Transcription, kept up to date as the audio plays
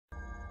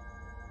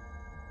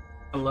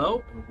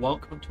Hello and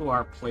welcome to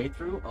our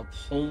playthrough of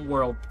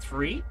Homeworld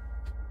 3,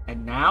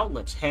 and now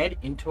let's head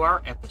into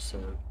our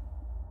episode.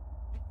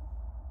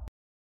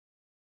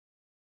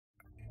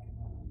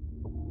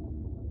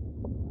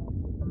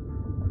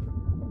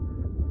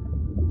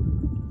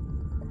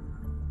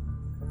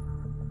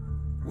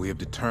 We have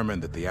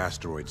determined that the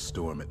asteroid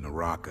storm at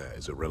Naraka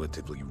is a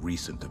relatively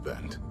recent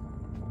event.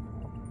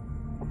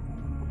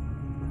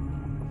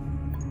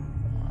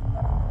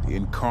 The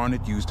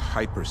Incarnate used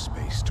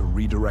hyperspace to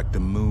redirect the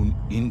moon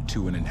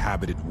into an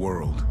inhabited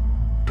world.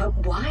 But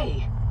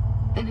why?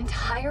 An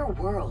entire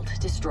world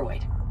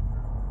destroyed.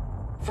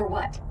 For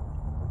what?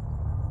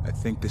 I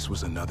think this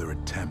was another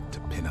attempt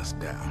to pin us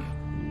down.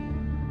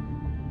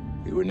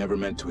 We were never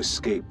meant to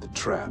escape the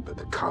trap at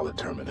the Kala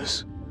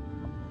terminus.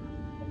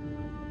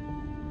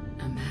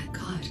 A mad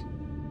god.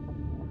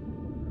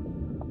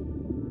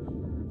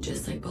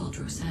 Just like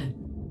Baldro said.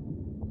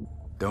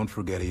 Don't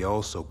forget he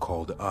also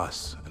called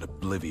us an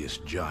oblivious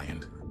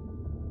giant.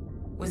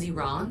 Was he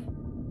wrong?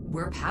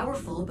 We're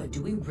powerful, but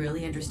do we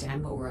really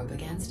understand what we're up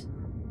against?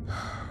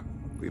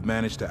 We've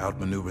managed to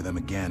outmaneuver them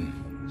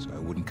again, so I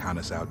wouldn't count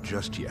us out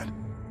just yet.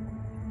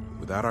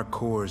 Without our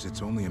cores,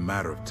 it's only a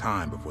matter of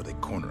time before they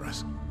corner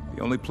us.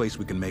 The only place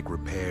we can make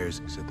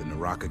repairs is at the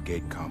Naraka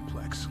Gate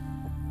complex.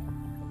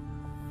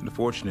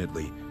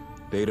 Unfortunately,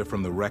 data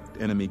from the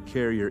wrecked enemy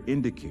carrier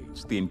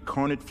indicates the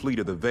Incarnate fleet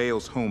of the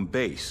Veil's home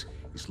base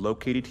is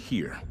located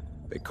here.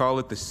 They call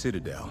it the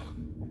Citadel,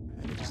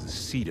 and it is the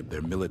seat of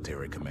their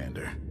military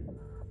commander,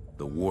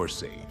 the War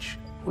Sage.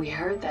 We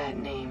heard that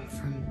name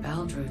from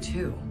Baldro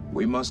too.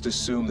 We must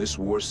assume this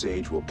War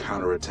Sage will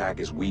counterattack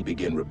as we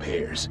begin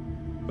repairs,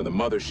 but the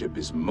mothership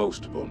is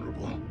most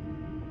vulnerable.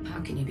 How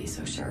can you be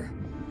so sure?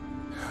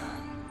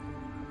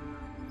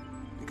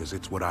 Because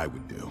it's what I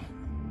would do.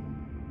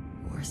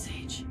 War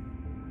Sage.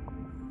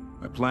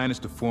 My plan is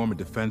to form a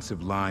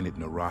defensive line at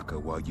Naraka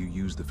while you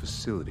use the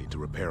facility to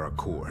repair our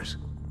cores.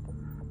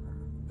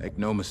 Make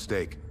no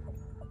mistake,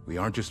 we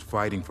aren't just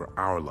fighting for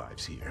our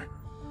lives here.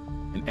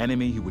 An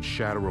enemy who would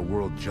shatter a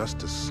world just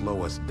to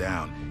slow us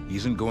down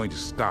isn't going to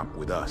stop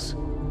with us.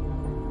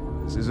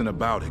 This isn't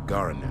about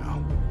Hiigaran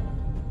now.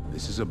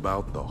 This is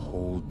about the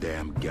whole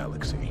damn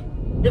galaxy.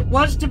 It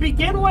was to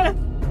begin with!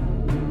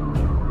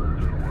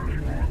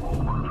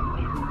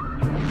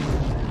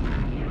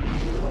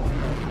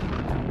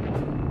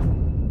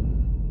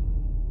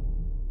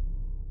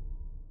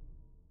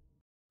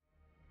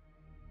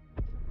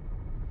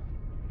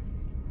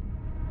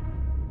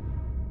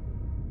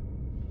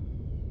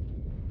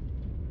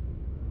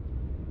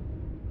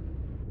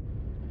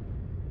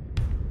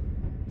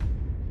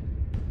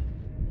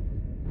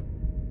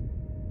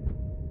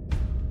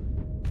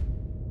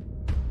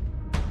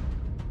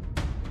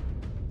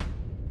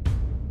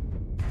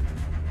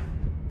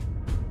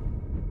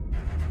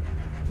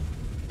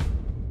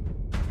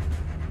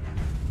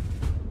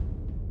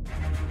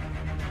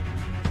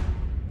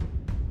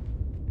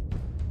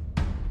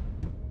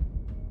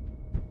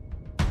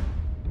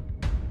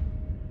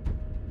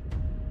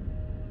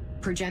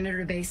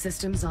 Progenitor base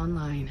systems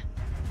online.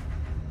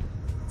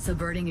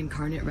 Subverting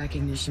Incarnate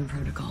recognition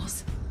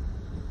protocols.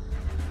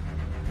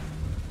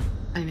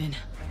 I'm in.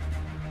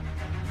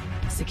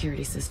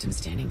 Security system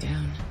standing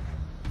down.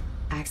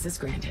 Access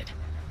granted.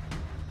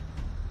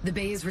 The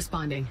bay is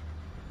responding.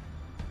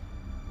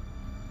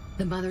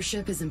 The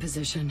mothership is in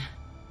position.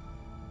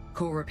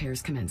 Core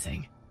repairs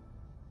commencing.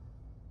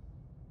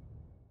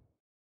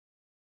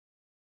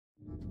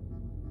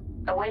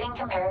 Awaiting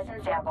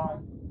comparison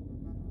sample.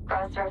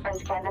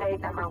 Cross-reference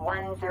candidate number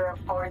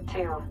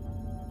 1042.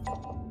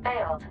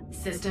 Failed.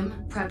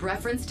 System, prep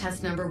reference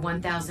test number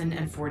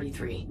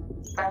 1043.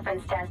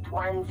 Reference test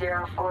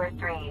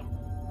 1043.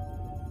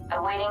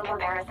 Awaiting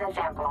comparison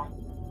sample.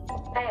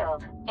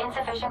 Failed.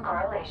 Insufficient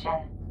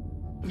correlation.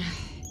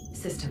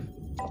 System.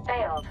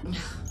 Failed.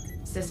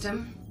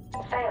 System.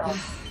 Failed.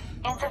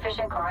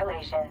 Insufficient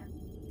correlation.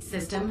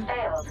 System.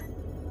 Failed.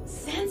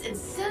 Sins and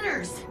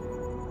sinners!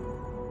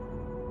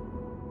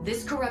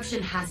 This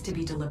corruption has to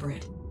be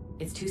deliberate.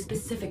 It's too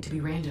specific to be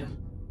random.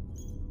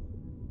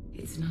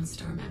 It's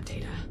non-star map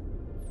data.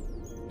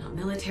 Not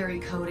military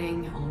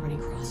coding, already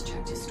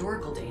cross-checked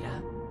historical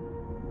data.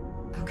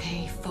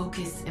 Okay,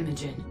 focus,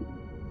 Imogen.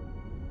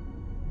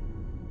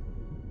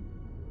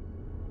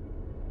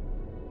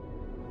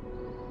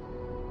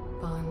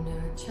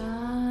 Wonder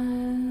child.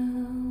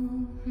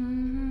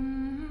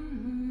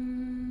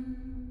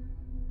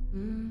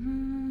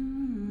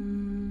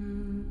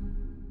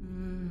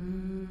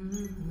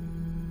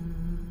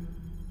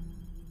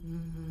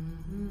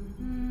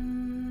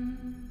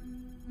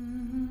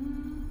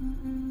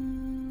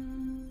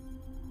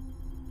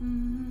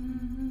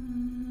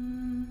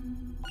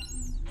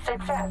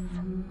 Success.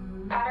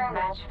 Pattern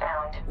match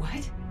found.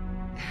 What?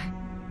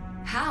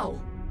 How?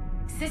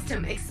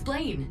 System,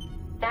 explain.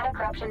 Data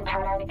corruption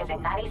pattern is a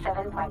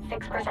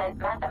 97.6%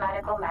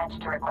 mathematical match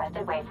to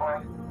requested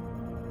waveform.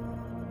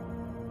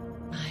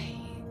 My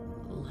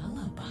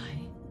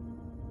lullaby.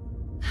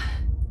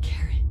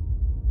 Karen,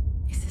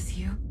 is this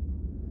you?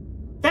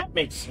 That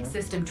Makes sense.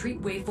 System,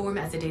 treat waveform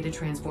as a data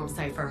transform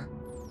cipher.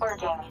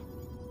 Working.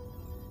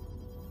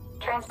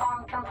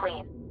 Transform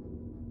complete.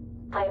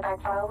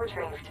 Playback file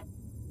retrieved.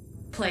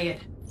 Play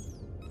it.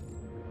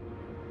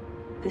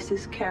 This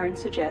is Karen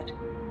Sajet,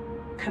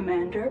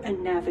 commander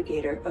and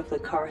navigator of the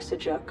Kar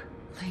Sajuk.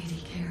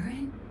 Lady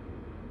Karen?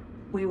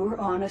 We were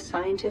on a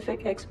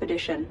scientific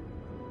expedition.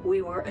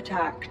 We were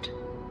attacked,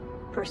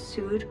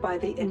 pursued by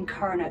the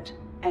Incarnate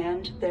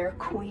and their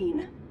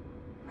queen.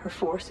 Her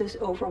forces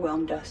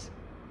overwhelmed us.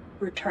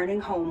 Returning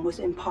home was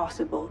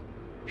impossible.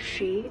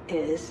 She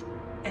is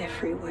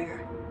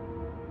everywhere.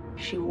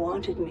 She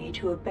wanted me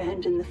to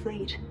abandon the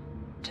fleet,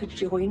 to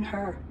join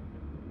her.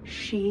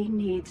 She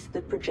needs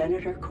the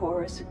progenitor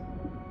cores.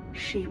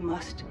 She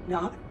must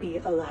not be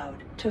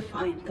allowed to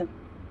find them.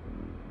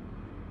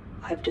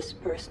 I've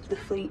dispersed the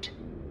fleet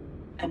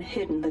and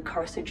hidden the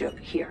Kar Sajuk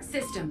here.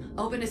 System,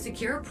 open a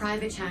secure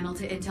private channel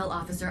to Intel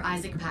Officer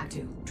Isaac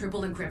Pactu.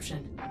 Triple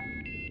encryption.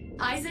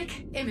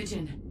 Isaac,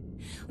 Imogen.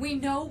 We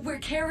know where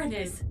Karen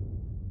is.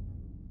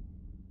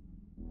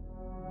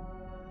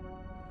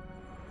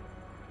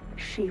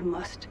 She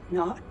must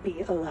not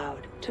be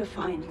allowed to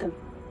find them.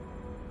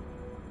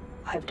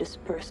 I've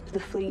dispersed the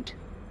fleet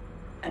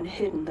and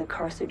hidden the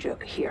Kar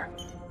Sajuk here.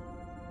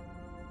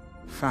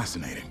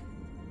 Fascinating.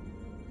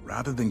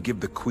 Rather than give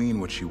the Queen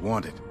what she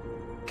wanted,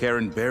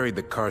 Karen buried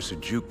the Kar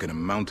Sajuk in a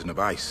mountain of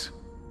ice.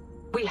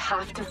 We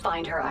have to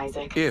find her,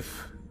 Isaac.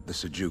 If the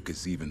Sajuk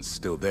is even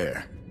still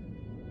there.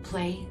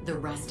 Play the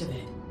rest of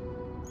it.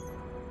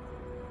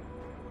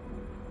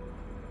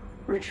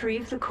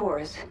 Retrieve the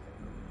cores.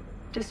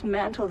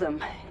 Dismantle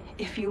them,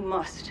 if you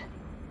must.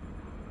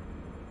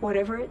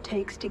 Whatever it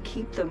takes to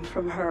keep them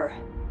from her.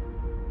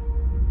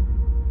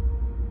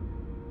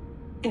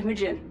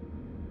 Imogen,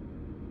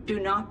 do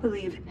not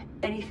believe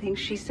anything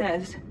she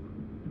says,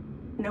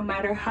 no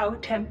matter how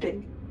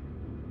tempting.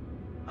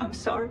 I'm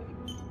sorry.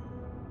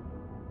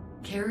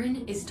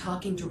 Karen is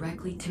talking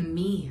directly to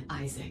me,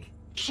 Isaac.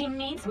 She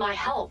needs my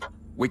help.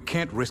 We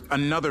can't risk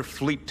another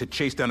fleet to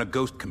chase down a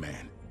ghost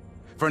command.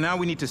 For now,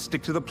 we need to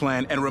stick to the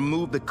plan and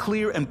remove the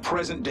clear and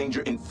present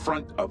danger in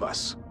front of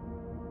us.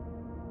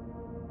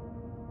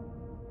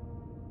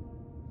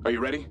 Are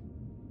you ready?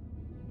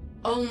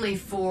 Only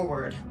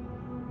forward.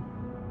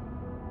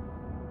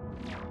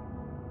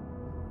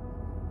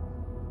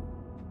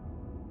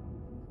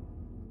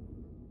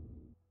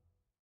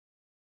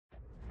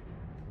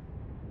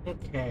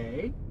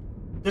 Okay.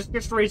 This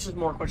just raises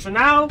more questions.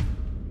 Now,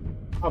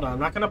 hold on, I'm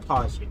not gonna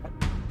pause yet.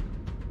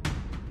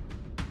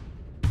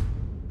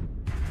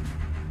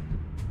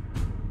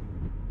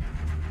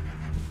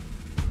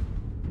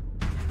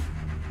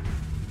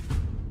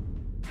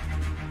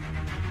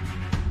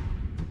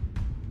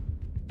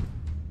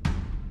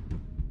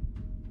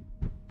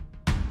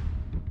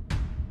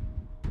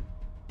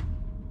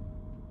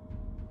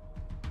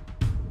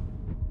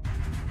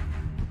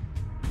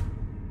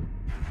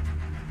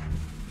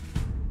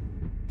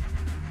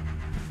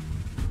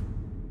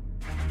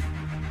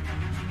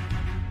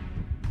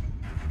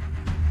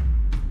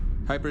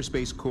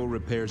 Hyperspace core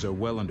repairs are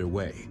well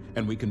underway,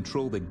 and we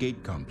control the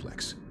gate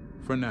complex.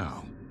 For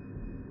now.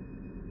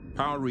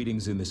 Power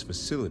readings in this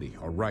facility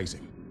are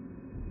rising.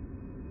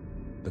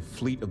 The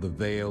fleet of the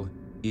Veil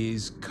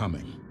is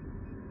coming.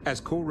 As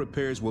core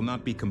repairs will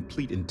not be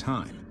complete in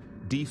time,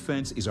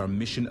 defense is our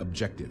mission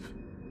objective.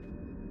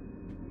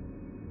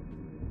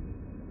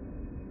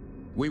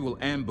 We will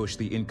ambush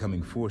the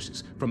incoming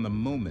forces from the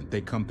moment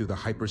they come through the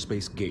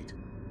hyperspace gate.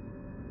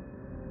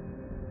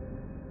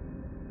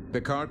 The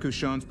Kar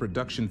Kushan's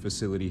production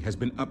facility has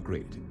been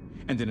upgraded,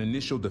 and an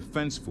initial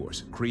defense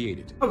force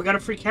created. Oh, we got a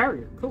free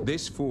carrier. Cool.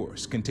 This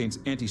force contains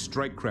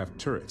anti-strike craft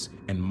turrets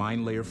and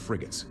mine layer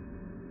frigates.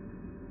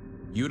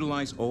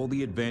 Utilize all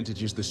the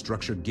advantages the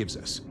structure gives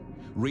us.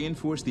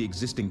 Reinforce the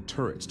existing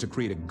turrets to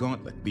create a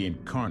gauntlet the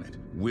Incarnate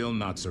will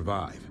not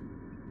survive.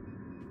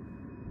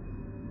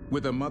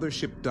 With a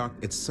mothership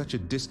docked at such a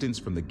distance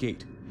from the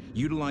gate,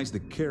 utilize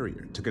the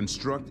carrier to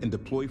construct and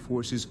deploy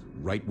forces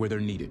right where they're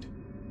needed.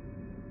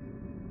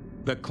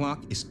 The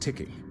clock is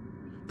ticking.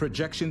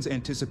 Projections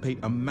anticipate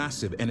a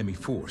massive enemy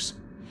force.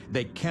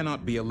 They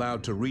cannot be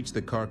allowed to reach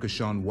the Kar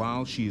Kushan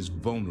while she is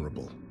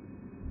vulnerable.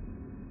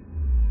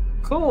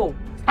 Cool.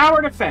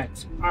 Tower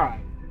defense. Alright.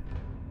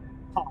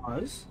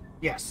 Pause.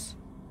 Yes.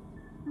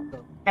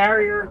 So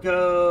carrier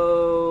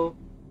go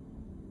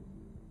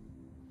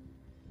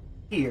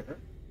here.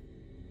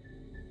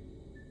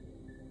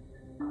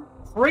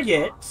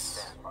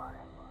 Frigates.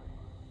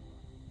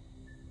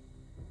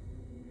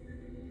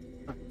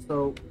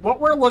 So what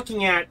we're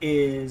looking at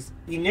is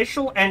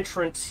initial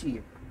entrance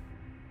here.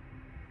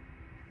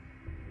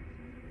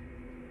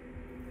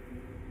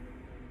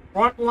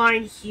 Front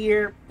line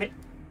here.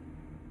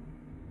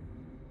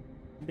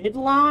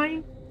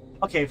 Midline?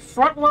 Okay,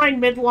 front line,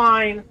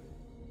 midline,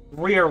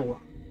 rear line.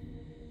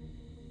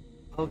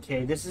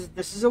 Okay, this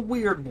is a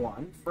weird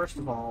one. First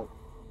of all,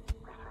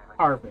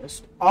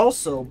 harvest.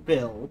 Also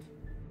build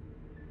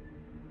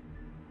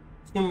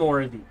 2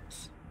 more of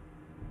these.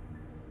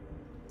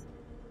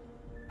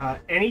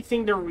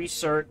 Anything to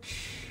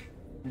research?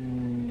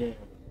 No.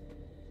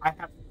 I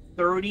have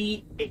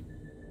 38.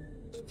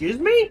 Excuse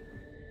me?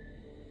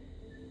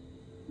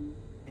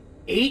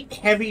 8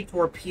 heavy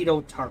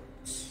torpedo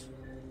turrets.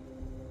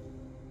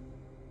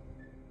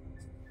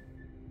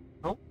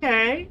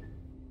 Okay.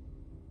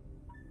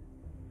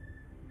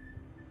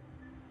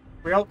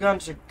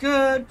 Railguns are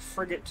good,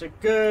 frigates are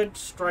good,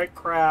 strike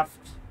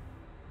craft.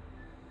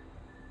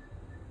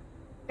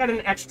 Got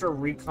an extra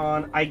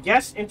recon. I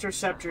guess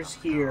interceptors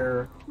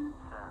here,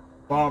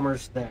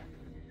 bombers there.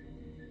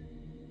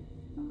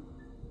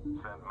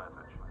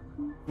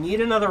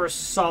 Need another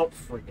assault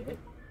frigate.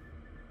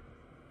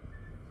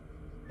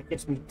 That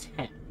gets me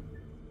 10.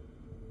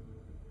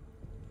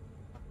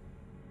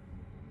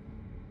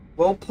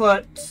 We'll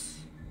put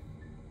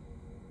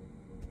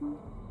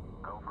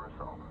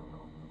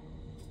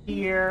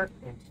here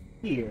and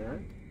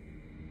here.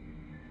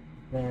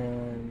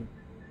 Then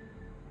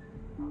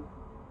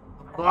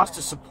lost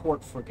a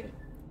support frigate.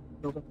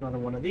 Build up another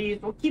one of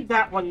these. We'll keep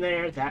that one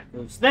there. That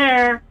goes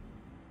there.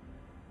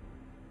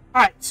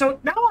 Alright, so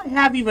now I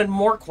have even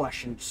more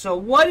questions. So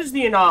what is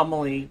the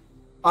anomaly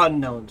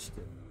unknowns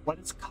do? What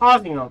is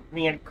causing them?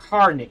 The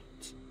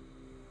incarnate.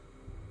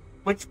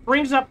 Which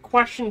brings up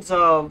questions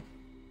of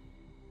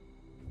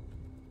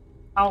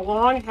how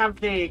long have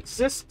they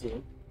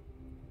existed?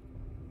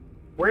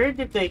 Where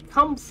did they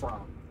come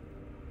from?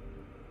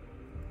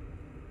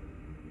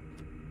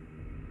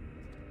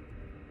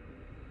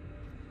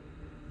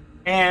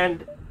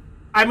 And,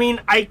 I mean,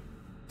 I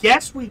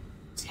guess we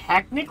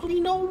technically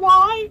know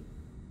why.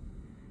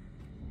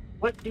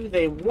 What do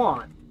they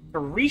want? To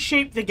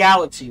reshape the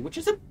galaxy, which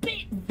is a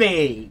bit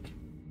vague.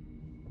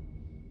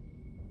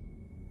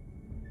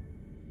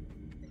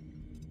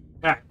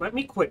 Alright, let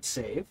me quick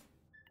save.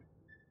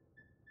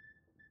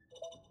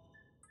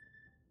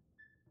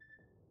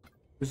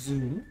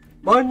 Resume.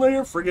 Mine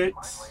layer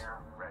frigates.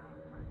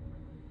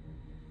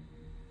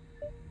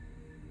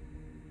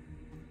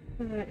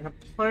 And a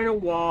planar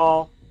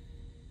wall.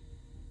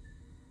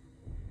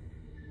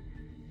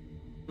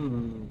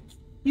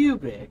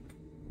 Cubic.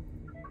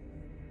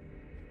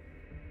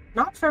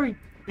 Not very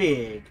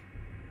big.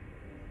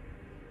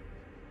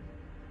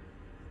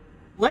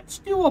 Let's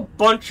do a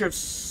bunch of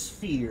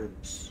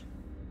spheres.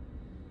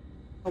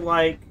 So,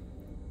 like,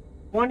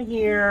 one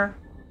here.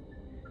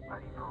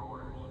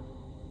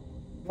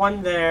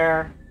 One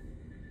there.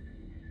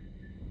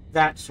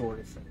 That sort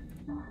of thing.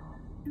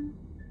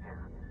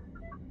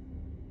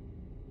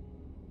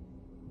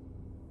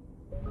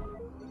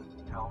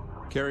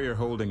 Carrier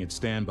holding at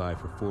standby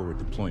for forward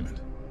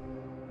deployment.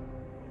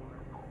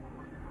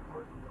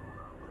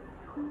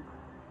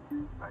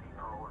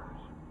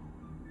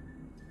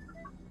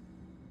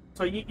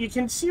 So you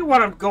can see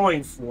what I'm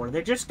going for.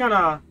 They're just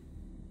gonna...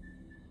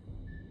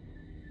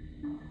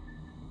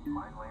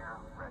 Mine layer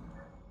ready.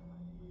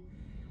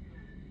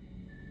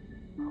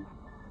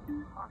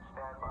 On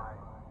standby.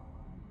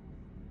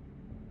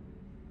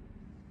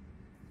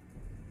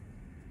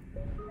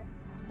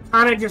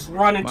 Kind of just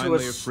run into Mine a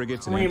layer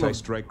frigates and stream of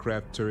anti-strike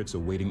craft turrets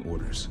awaiting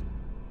orders.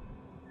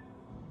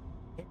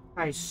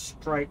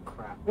 anti-strike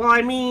craft. Well,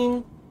 I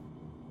mean...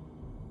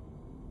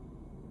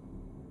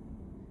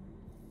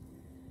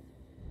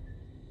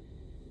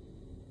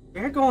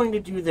 they're going to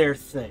do their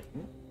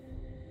thing.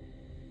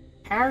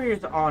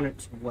 Carrier's on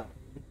its way.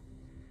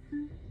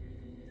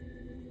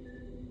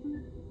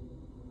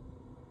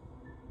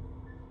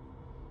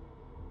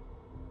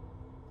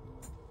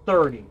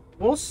 $30.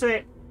 We'll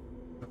say...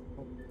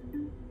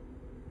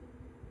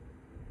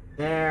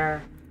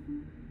 there.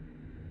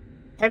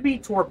 Heavy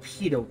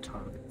torpedo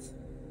turrets.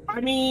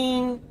 I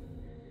mean...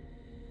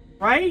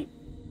 right?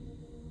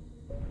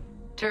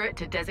 Turret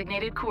to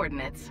designated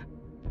coordinates.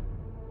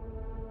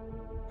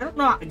 I don't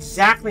know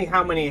exactly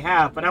how many I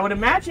have, but I would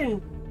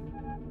imagine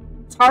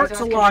turrets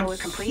Resource along control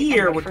complete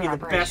here and would ready be for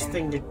the best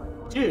operation. thing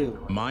to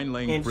do. Mine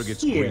laying And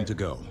frigates here. green to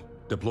go.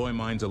 Deploy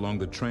mines along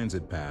the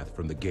transit path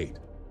from the gate.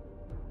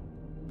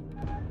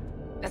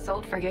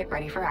 Assault frigate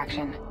ready for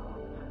action.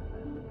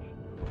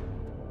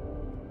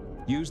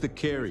 Use the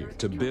carrier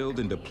to build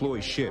and deploy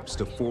ships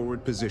to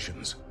forward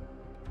positions.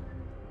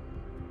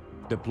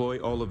 Deploy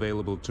all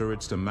available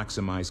turrets to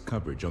maximize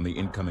coverage on the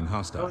incoming Know what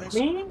hostiles. I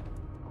mean?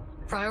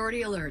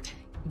 Priority alert.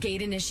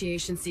 Gate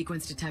initiation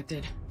sequence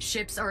detected.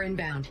 Ships are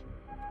inbound.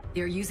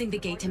 They're using the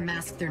gate to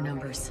mask their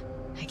numbers.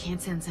 I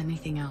can't sense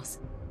anything else.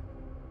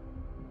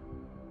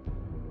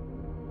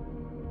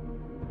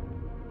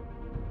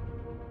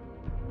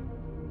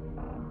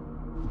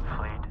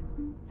 Fleet.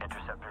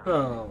 Interceptor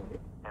So,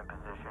 in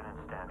position and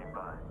standing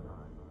by.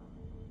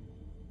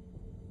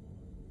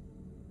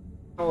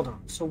 hold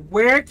on. So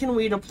where can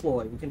we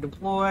deploy? We can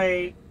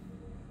deploy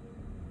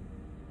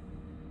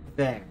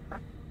there.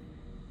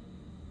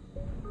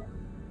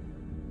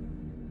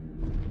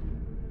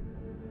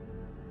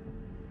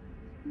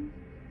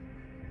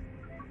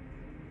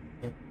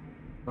 And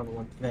another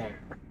one there.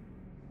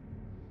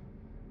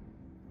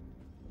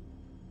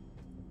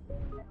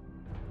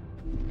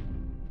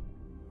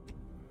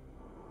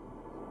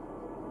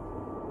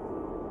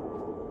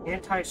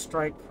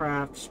 Anti-strike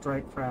craft,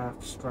 strike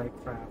craft,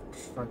 strike craft,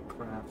 strike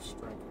craft,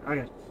 strike.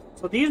 Okay,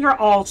 so these are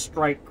all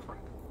strike craft.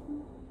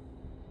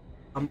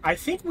 I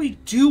think we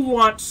do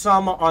want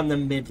some on the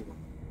midland.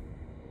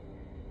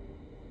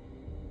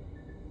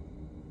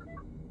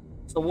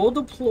 So we'll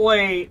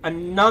deploy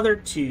another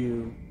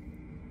 2.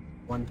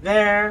 One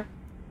there.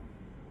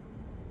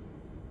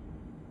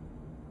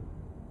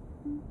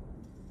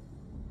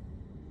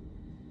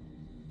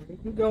 Where are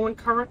you going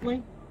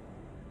currently?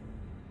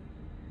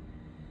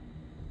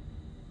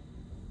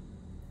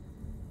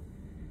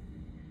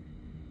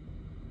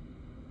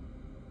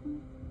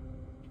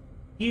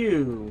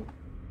 You.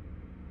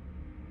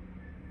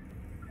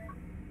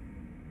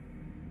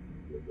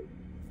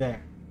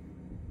 There.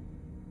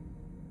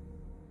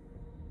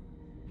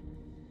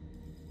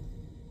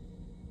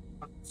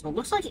 So it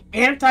looks like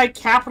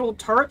anti-capital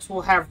turrets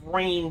will have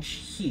range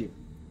here.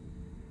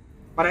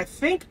 But I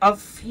think a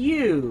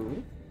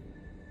few...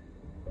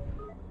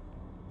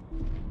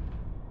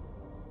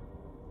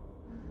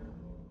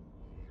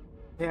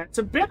 Yeah, it's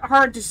a bit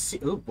hard to see.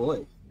 Oh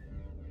boy.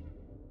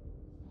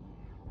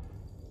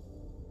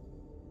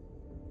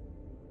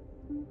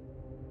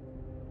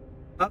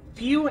 A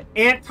few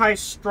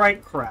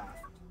anti-strike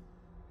craft.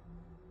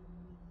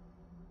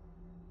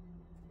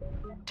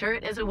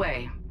 Turret is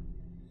away.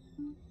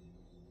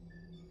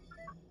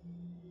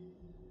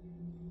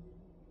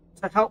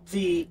 To help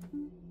the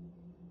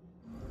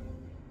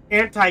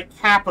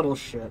anti-capital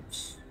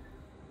ships.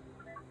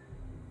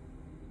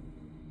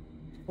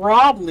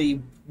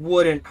 Probably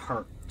wouldn't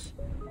hurt.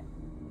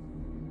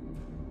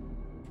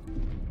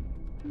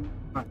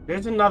 Alright,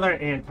 there's another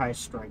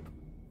anti-strike.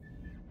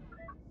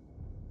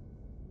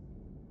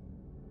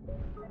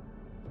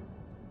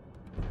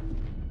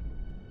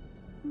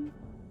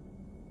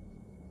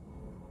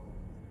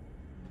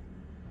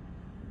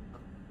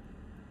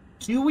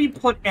 Do we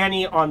put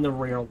any on the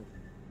rear wing?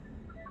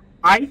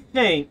 I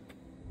think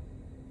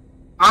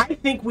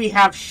we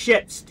have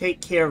ships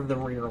take care of the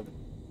rear wing.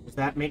 Does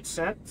that make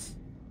sense?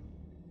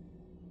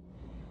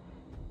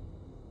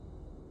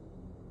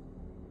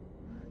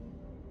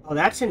 Oh,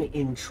 that's an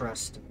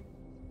interesting.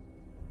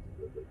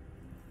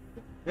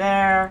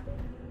 There.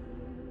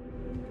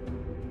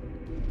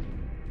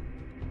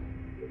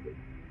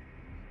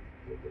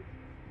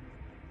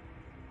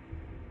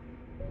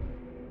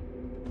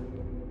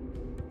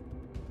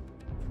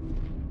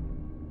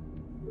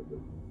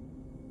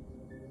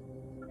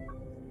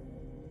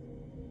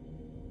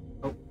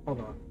 Oh, hold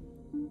on.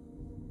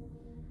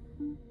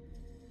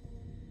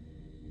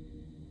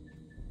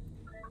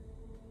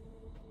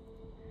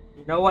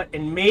 You know what?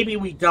 And maybe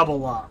we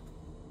double up.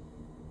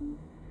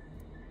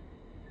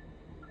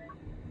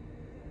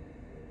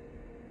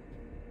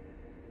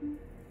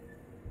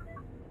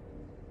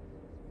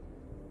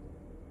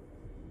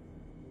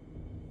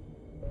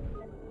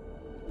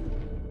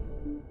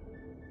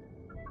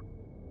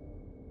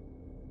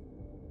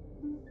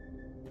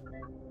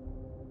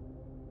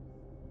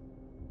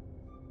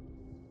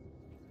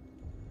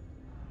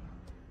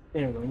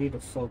 There we go. We need to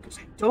focus.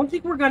 I don't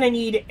think we're going to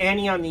need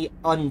any on the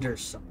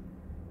underside.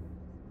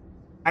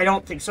 I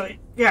don't think so.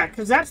 Yeah,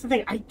 because that's the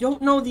thing. I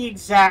don't know the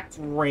exact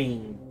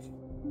range.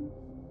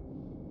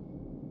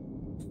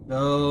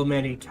 So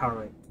many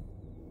turrets.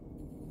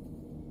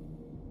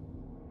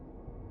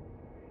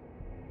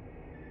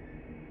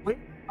 We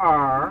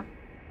are...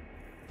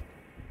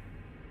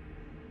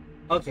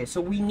 Okay, so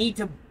we need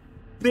to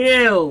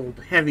build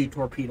heavy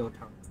torpedo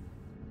turrets.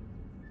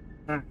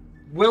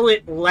 Will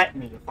it let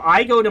me? If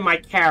I go to my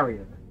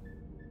carrier...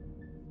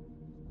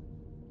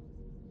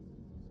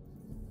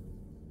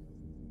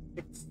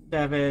 6,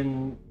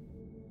 7,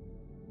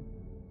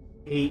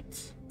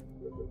 8...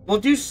 We'll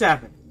do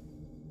 7.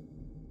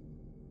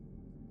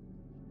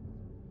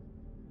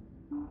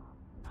 Send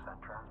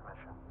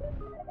transmission.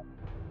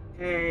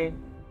 Okay.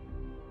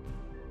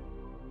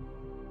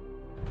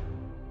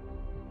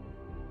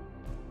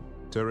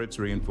 Turrets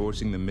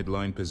reinforcing the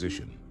midline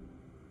position.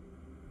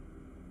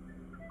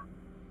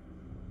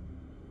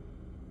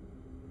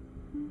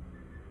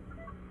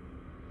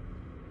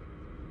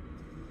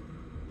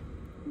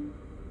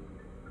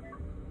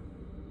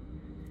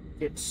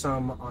 Get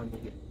some on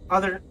the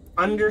other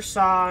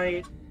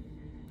underside.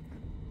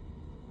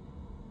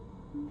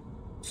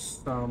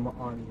 Some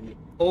on the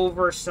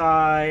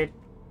overside.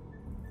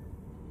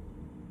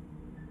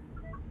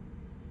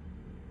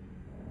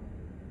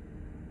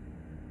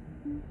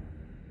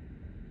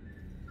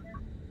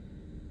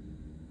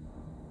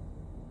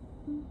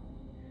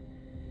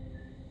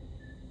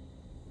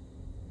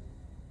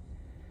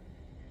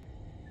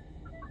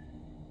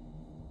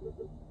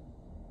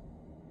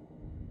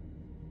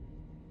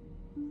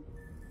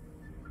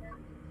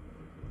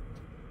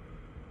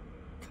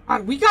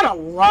 God, we got a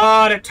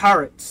lot of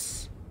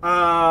turrets.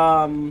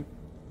 Trying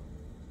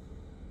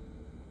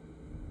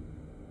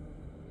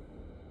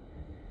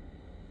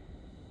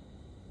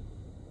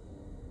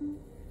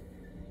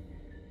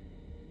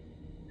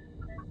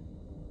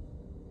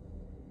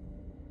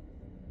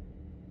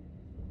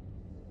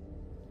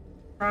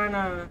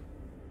to...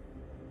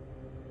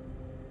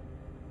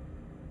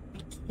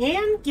 We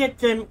can get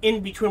them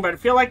in between, but I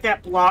feel like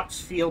that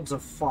blocks fields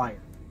of fire.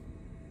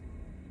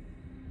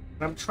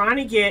 I'm trying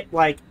to get,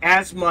 like,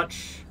 as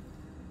much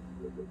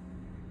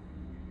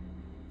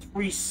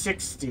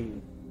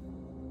 360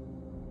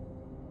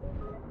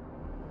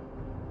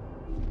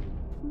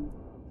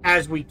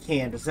 as we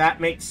can. Does that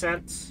make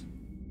sense?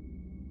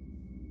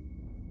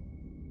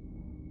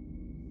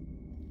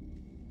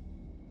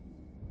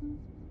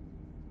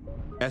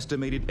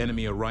 Estimated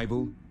enemy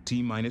arrival,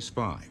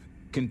 T-5.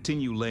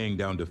 Continue laying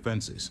down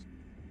defenses.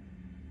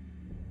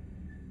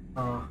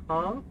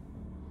 Uh-huh.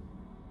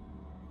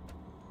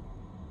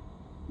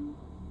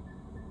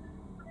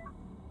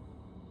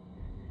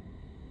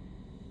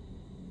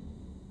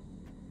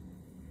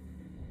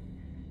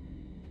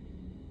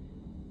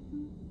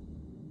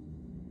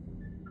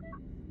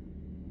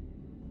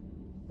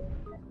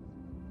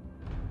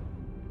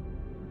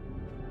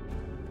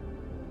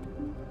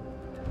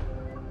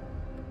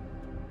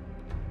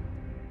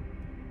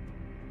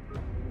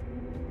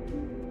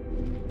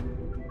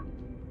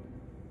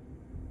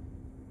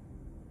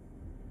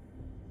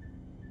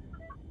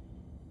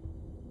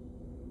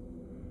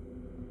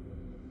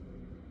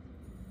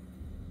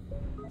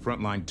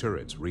 Frontline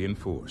turrets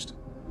reinforced.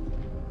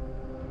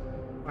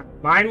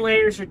 Mine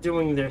layers are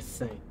doing their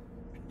thing.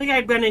 I think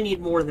I'm gonna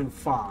need more than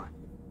 5.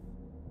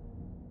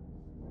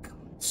 God,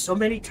 so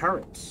many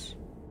turrets.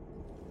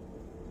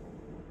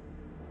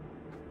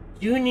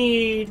 You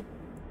need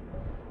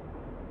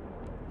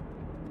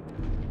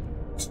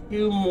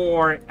 2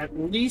 more, at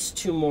least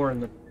 2 more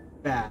in the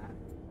back.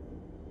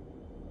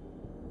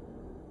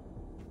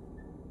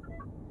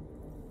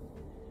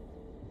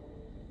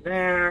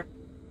 There.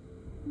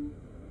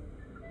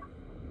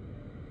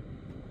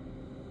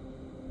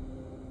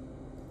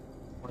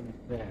 One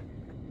there.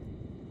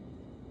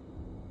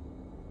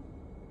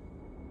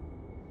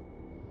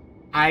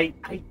 I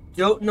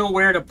don't know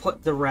where to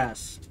put the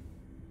rest.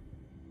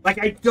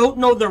 Like, I don't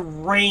know the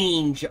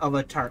range of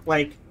a turret.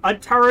 Like, a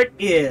turret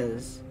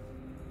is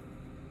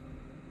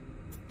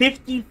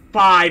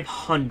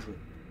 5,500.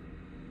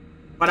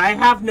 But I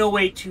have no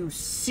way to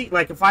see,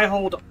 like, if I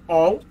hold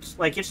Alt,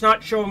 like, it's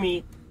not showing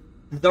me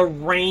the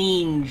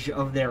range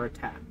of their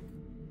attack.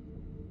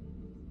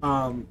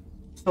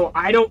 So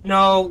I don't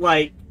know,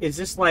 like, is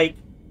this, like,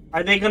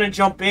 are they going to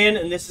jump in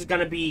and this is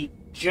going to be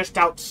just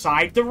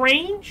outside the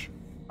range?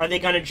 Are they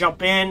going to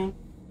jump in?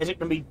 Is it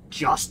going to be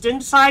just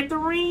inside the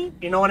range?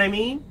 You know what I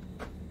mean?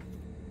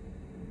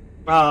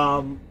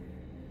 How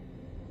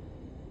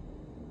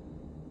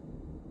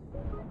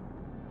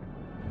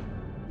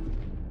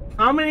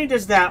many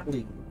does that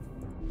leave?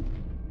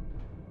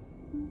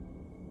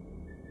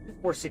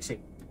 4, 6, 8.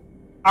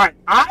 Alright,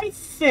 I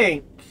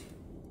think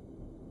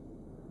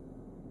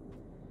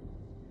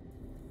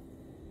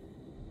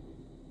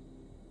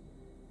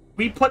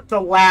we put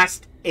the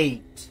last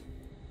 8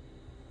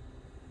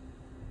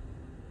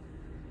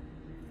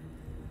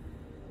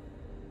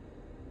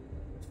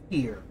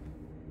 here.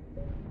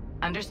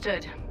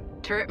 Understood.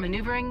 Turret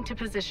maneuvering to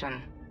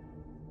position.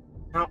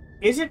 Now,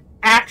 is it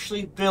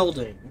actually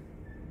building?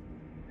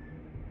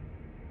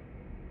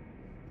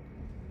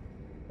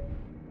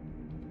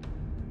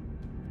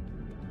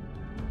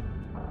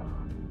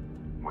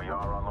 We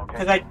are on location.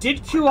 Because I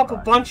did queue up a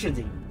bunch of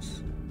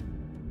these.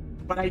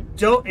 But I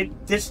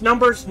don't... this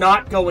number's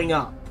not going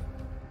up.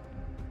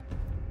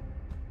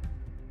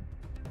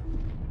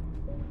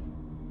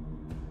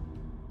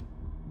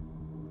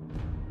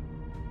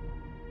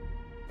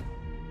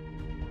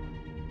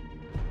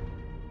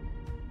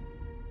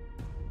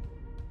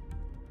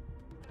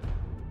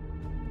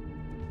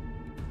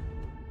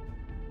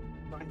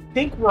 I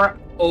think we're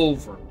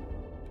over.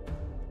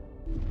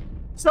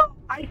 So,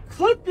 I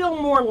could build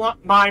more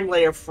mine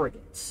layer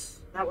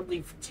frigates. That would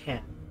leave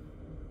 10.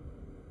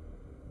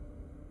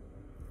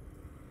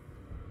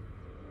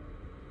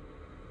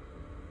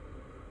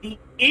 The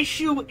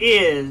issue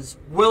is,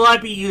 will I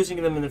be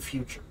using them in the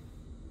future?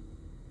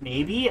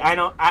 Maybe? I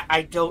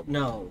don't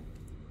know.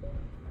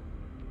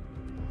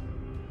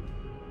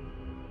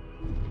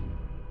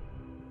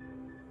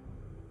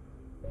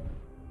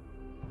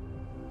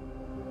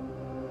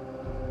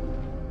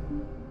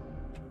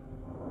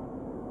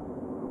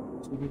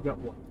 So we've got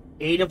what?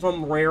 8 of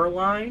them rare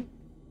line?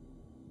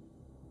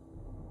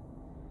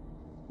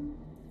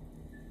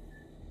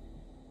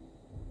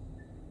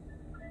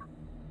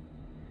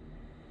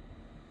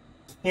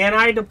 Can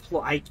I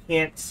deploy? I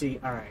can't see.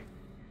 Alright.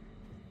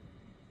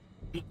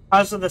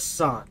 Because of the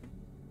sun.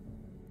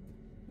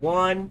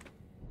 1,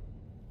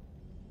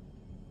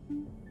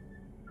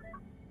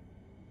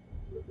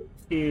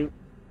 2.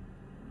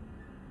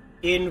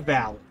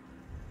 Invalid.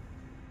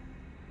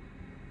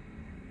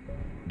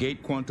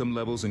 Gate quantum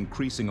levels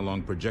increasing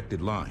along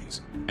projected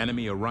lines.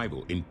 Enemy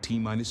arrival in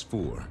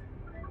T-4.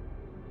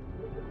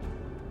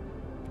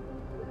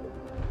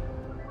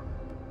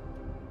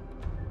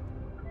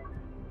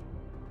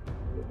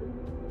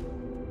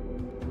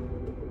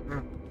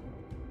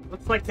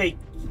 Looks like they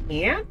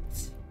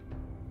can't?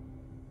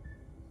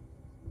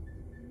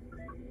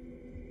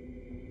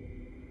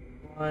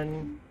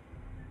 One,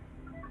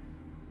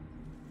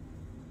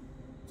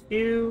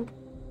 2.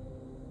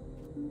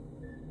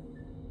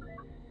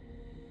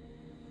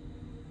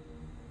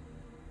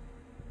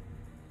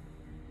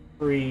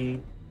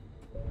 Three.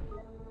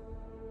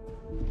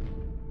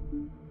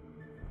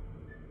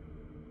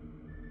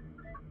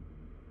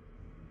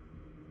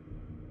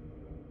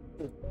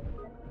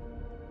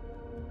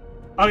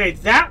 Okay,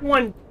 that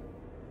one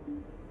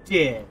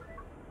did.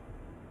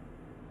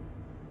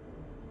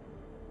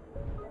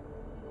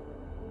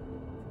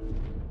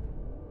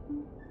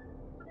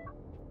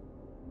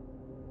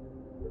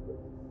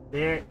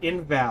 They're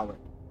invalid.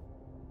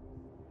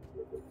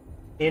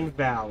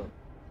 Invalid.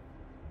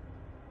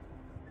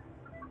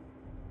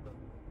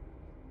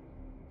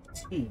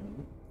 T.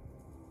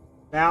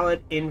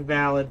 Valid,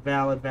 invalid,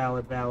 valid,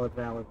 valid, valid,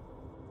 valid.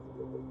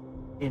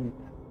 Invalid.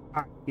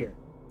 Alright, here.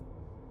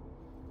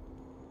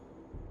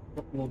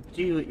 What we'll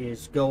do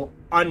is go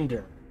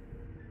under.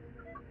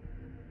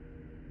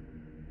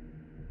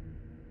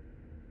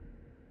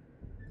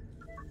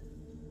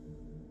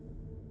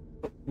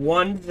 Put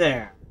one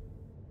there.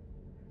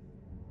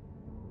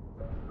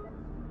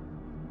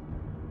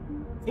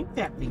 I think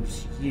that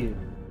leaves you.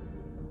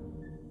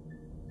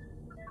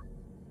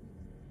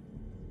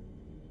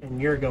 And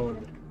you're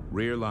going there.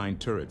 Rear line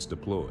turrets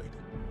deployed.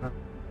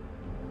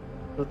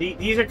 So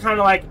these are kind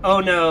of like, oh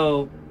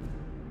no,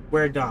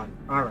 we're done.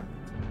 Alright.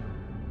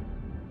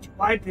 Do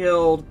I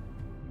build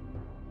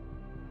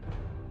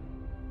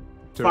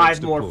Turrets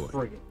 5 more deployed.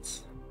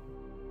 frigates?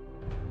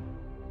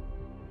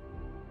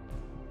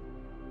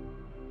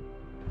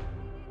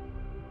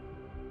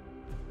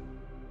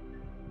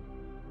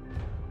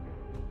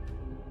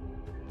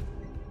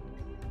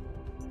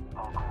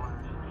 All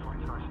corners, flight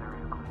source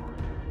area clear.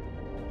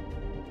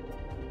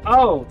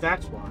 Oh,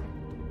 that's why.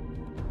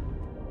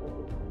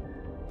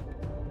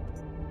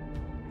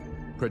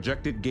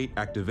 Projected gate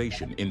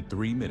activation in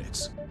 3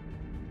 minutes.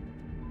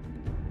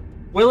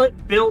 Will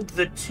it build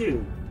the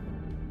 2?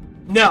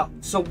 No.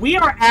 So we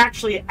are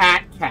actually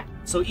at cap.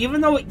 So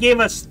even though it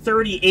gave us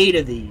 38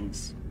 of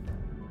these,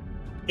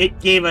 it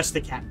gave us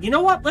the cap. You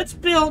know what? Let's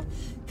build,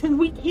 because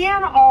we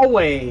can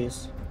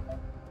always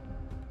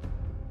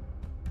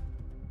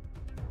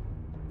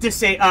just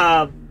say,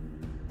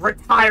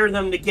 retire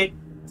them to get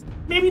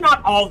maybe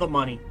not all the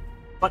money,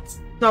 but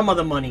some of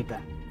the money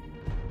back.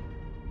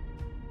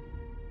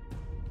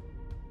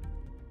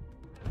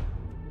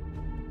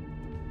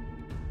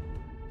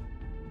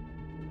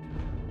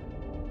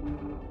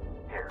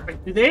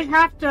 Do they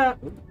have to?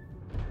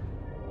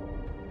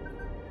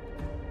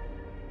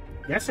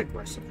 Yes,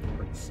 aggressive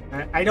force.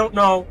 I don't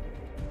know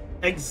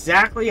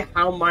exactly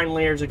how mine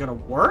layers are going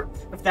to work,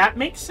 if that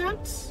makes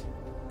sense.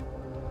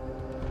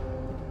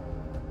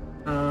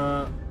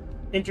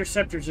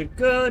 Interceptors are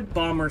good.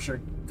 Bombers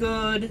are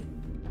good.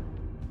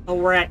 Oh,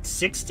 we're at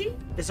 60?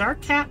 Is our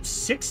cap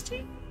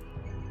 60?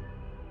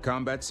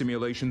 Combat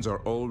simulations are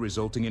all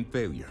resulting in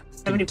failure.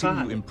 75.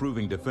 Continue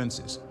improving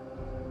defenses.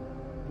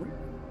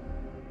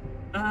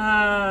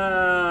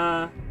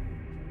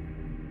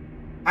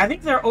 I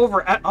think they're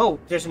over at, oh,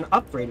 there's an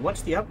upgrade.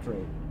 What's the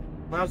upgrade?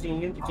 Allows the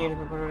unit to gain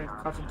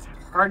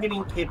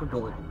targeting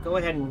capability. Go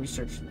ahead and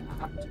research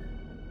that.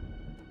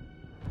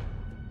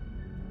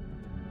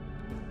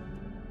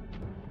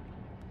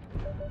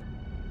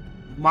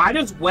 Might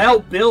as well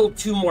build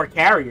 2 more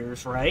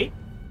carriers, right?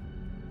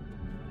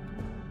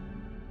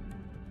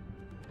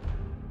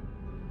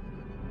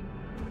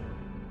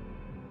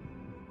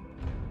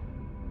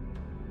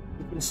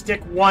 We can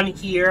stick 1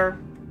 here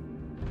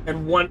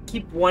and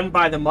keep 1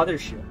 by the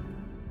mothership.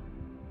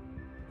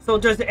 So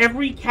does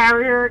every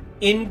carrier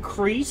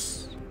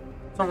increase?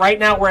 So right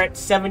now we're at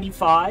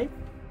 75.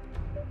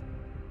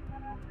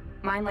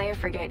 Mine layer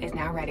frigate is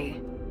now ready.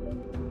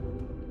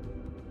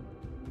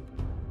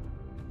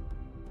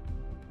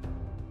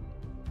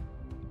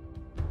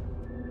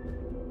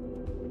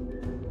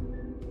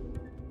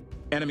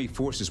 Enemy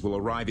forces will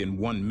arrive in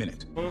 1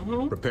 minute.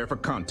 Prepare for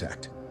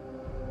contact.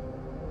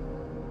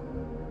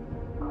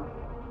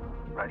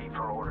 Ready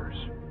for orders.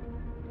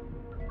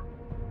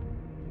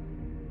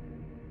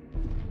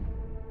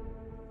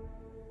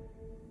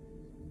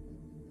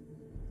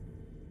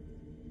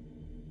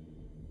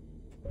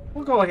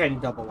 We'll go ahead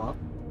and double up.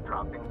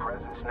 Dropping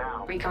presence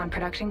now. Recon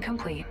production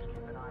complete.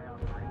 Keep an eye out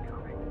for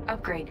incoming.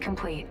 Upgrade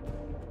complete.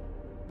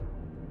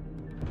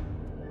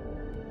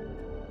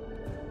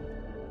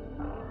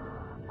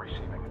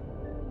 Receiving.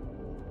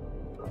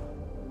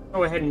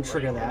 Go ahead and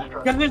trigger that.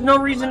 Because there's no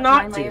reason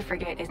not Mine layer to.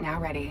 frigate is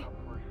now ready.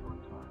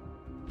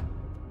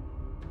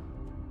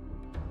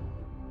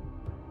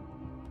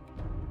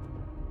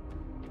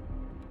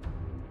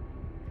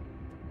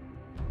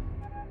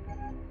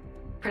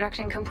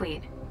 Production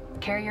complete.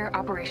 Carrier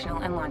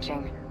operational and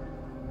launching.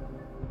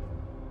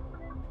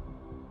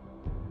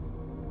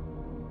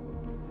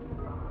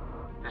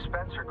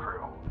 Dispenser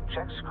crew,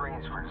 check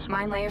screens for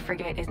Mine layer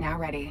frigate is now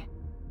ready.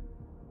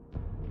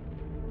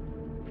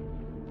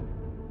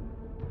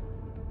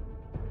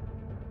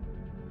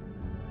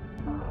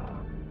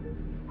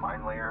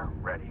 mine layer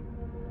ready.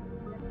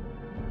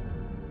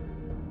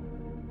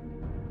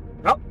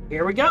 Oh,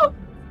 here we go.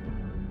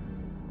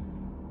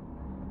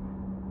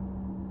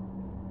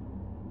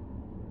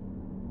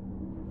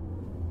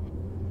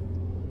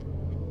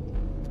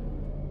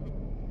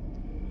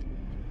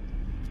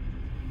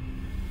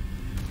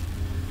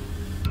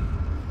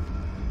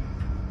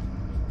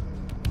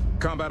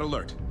 Combat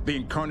alert. The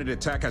Incarnate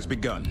attack has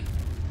begun.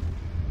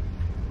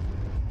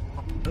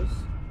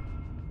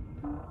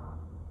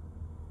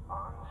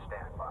 On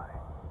standby.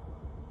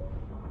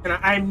 Can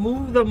I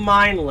move the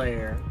mine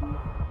layer?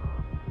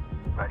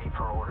 Ready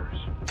for orders.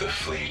 The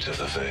fleet of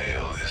the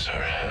Veil is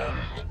her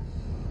hand.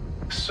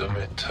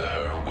 Submit to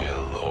her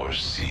will or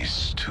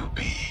cease to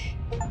be.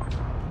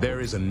 There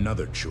is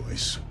another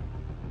choice.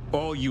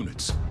 All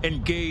units,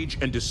 engage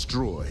and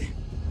destroy.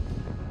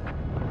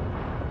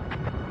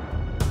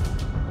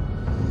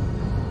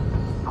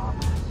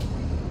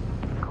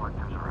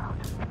 Collectors are out.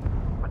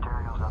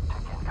 Materials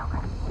uptick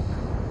incoming.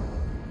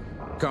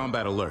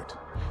 Combat alert.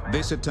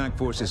 This attack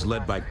force is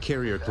led by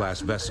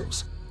carrier-class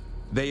vessels.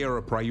 They are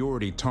a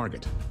priority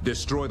target.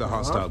 Destroy the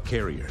hostile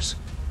carriers.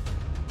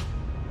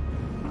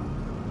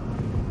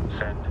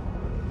 Send.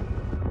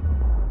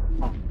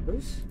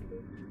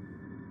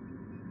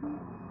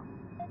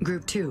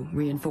 Group 2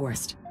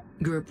 reinforced.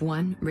 Group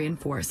 1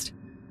 reinforced.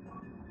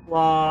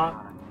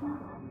 Law.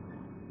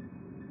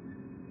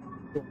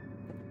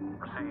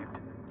 Received.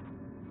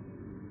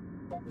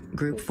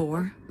 Group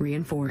 4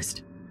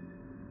 reinforced.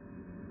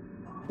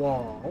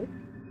 Wall.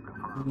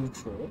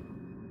 Neutral.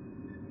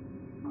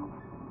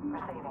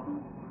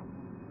 Receiving.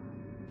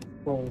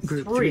 Roll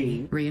Group 3.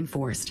 3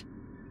 reinforced.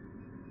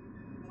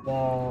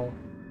 Wall.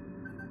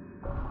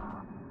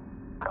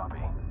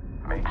 Copy.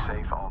 Make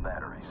safe all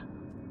batteries.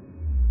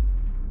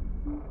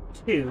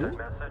 2.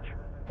 Message.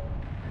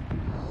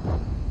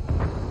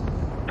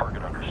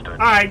 Target understood.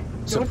 I don't think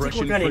we're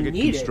Suppression gonna frigate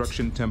need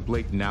construction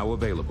template now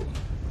available.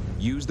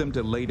 Use them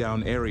to lay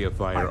down area it.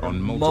 fire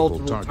on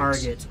multiple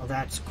targets. Oh,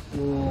 that's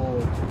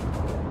cool.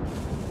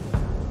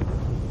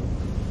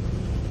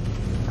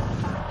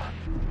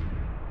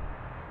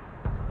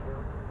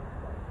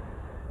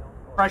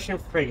 Prussian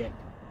frigate.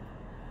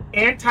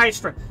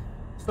 Anti-strike.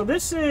 So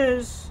this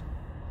is...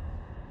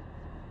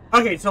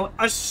 Okay, so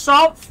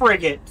assault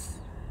frigates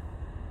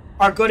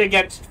are good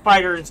against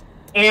fighters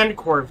and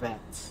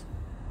corvettes.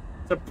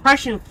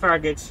 Suppression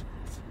frigates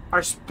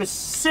are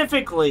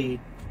specifically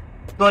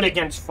good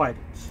against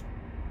fighters.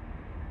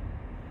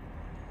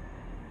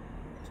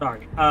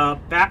 Sorry.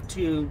 Back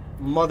to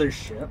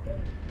mothership.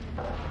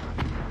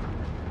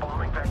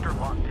 Bombing vector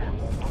locked in.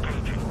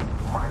 Engaging.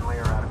 Mine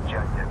layer out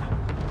objective.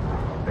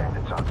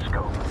 Bandits on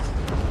scope.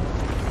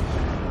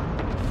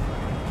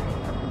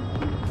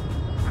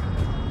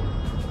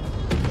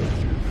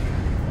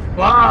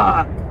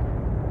 Fuck!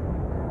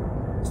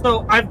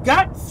 So I've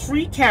got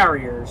 3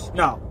 carriers.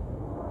 No.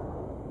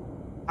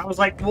 I was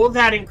like, will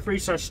that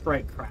increase our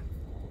strike craft?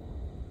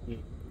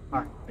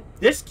 Alright.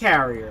 This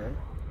carrier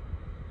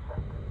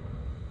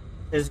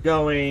is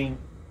going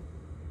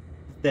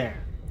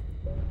there.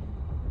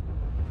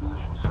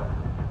 Position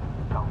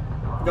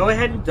set. Go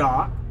ahead and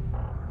dock.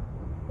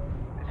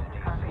 This is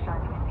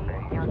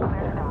You're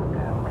clear to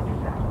dock.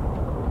 Intersect.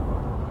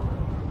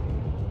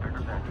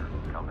 Trigger vector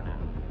coming in.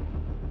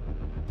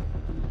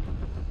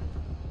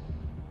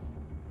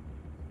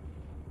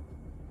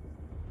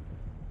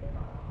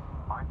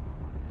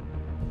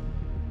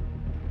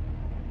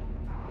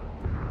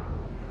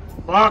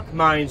 Fuck,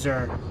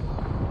 Miser.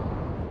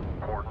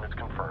 Coordinates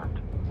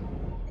confirmed.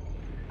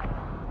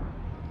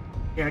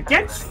 Yeah,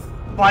 against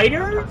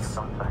fighters?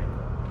 On site.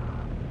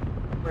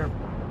 We're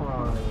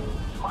fine.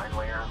 Mine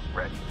layer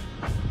ready.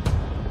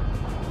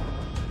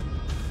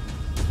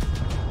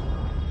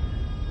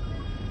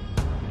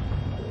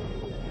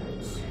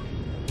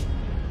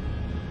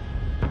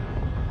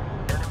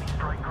 Enemy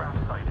strike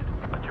craft sighted.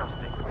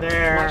 Adjusting.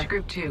 There. Watch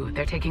Group 2.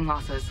 They're taking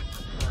losses.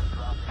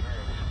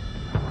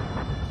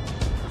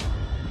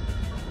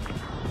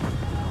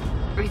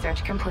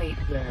 Research complete.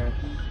 There.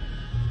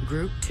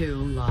 Group 2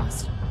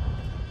 lost.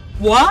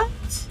 What?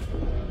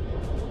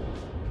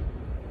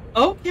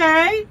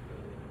 Okay.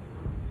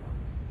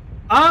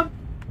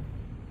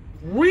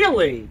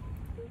 Really?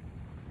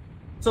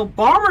 So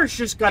bombers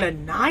just got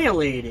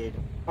annihilated.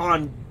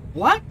 On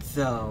what,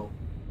 though?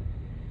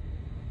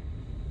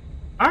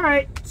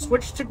 Alright,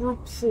 switch to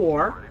group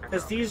 4,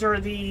 because these are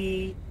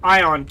the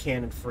ion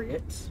cannon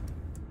frigates.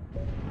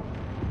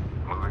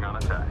 Moving on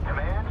attack.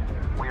 Command,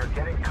 we are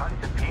getting cut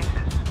to pieces.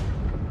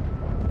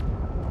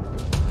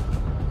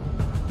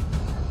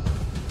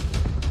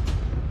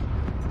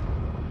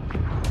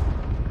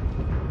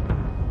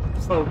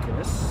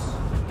 Focus.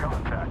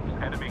 Contact,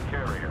 enemy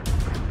carrier.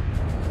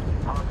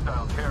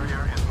 Hostile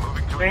carrier is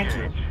moving to Thank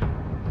you. engage.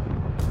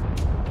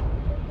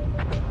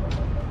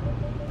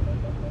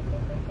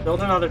 Build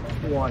another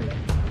 20.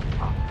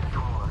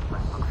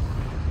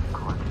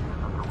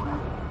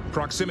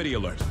 Proximity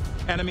alert.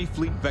 Enemy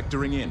fleet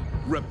vectoring in.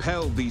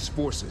 Repel these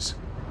forces.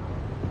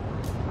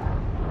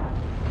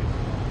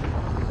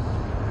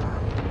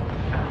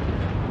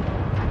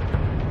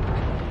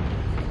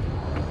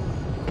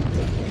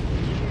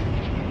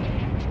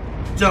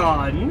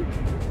 Done.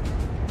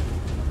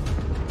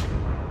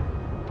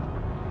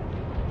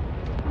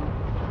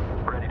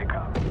 Ready to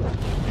come.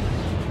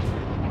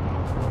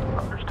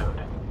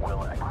 Understood.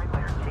 Will act. Mine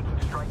layer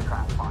taking strike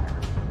craft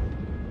fire.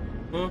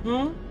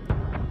 Mm-hmm.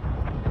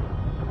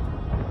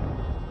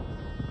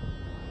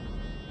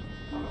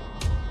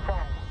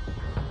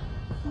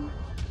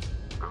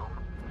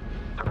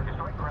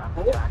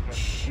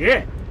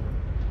 Shit.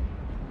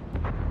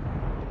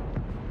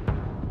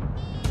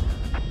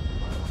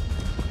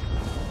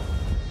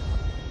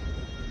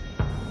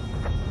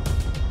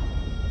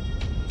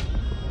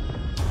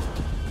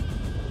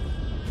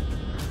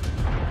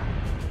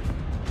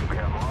 We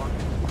have log.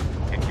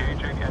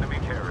 Engaging enemy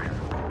carrier.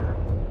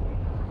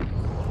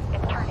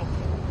 It's turning.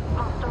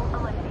 Hostile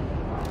eliminated.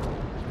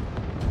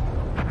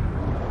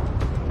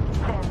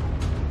 Send.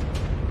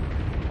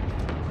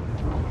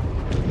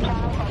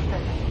 Channel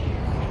open.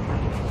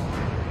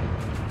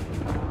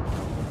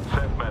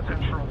 Send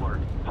message.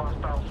 Alert.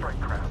 Hostile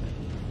strike craft.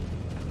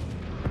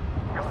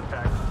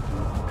 Contact.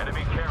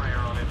 Enemy carrier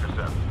on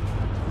intercept.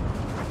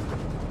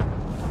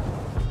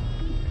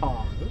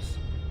 Pause.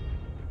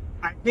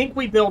 I think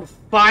we build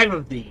 5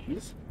 of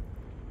these.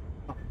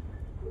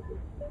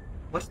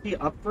 What's the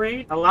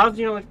upgrade? Allows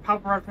you to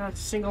power up a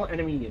single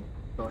enemy unit.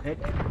 Go ahead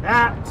and do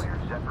that. Clear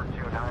Zephyr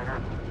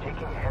 2-9er.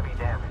 Taking heavy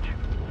damage.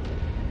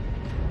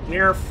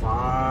 You're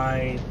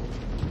fine.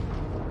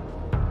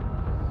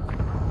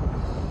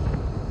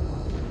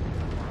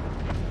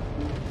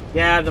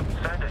 Yeah, the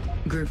Send it.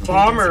 Group two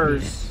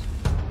bombers.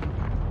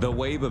 The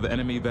wave of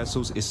enemy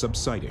vessels is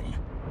subsiding.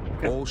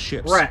 All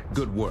ships, Correct.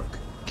 good work.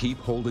 Keep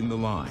holding the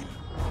line.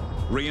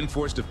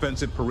 Reinforce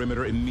defensive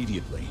perimeter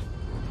immediately.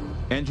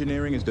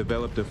 Engineering has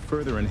developed a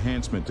further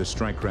enhancement to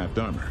strike-craft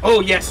armor. Oh,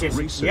 yes, yes,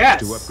 Research yes.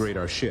 to upgrade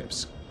our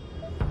ships.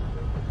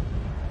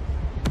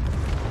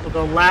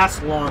 They'll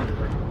last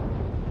longer.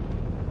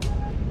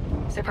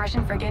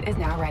 Suppression frigate is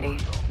now ready.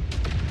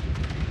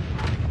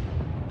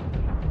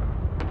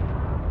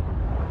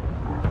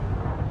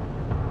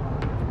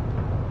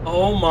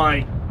 Oh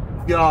my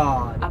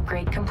god.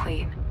 Upgrade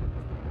complete.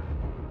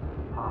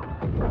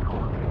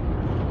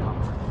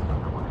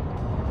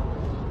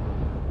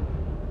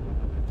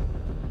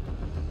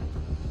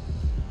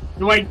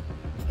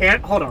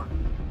 Hold on.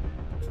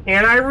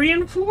 Can I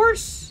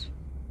reinforce?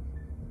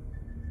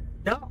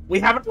 No, we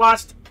haven't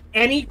lost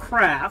any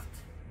craft.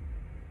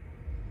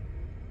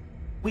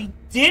 We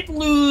did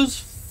lose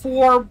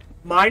 4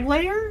 mine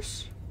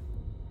layers?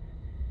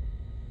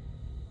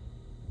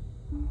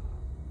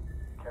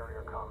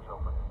 Carrier comms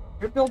open.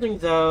 You're building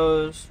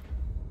those.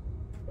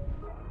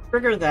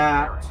 Trigger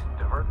that.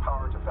 Divert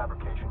power to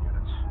fabrication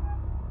units.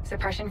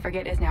 Suppression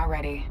frigate is now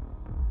ready.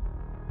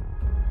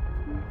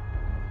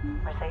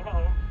 Receiving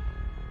you.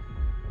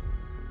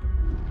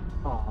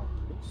 Pause.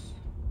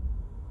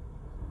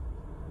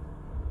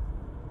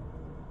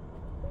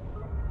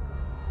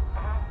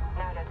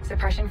 Noted.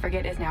 Suppression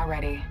frigate is now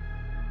ready.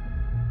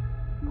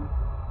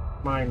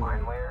 Mine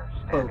Mine layer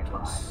standing by.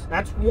 focus.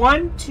 That's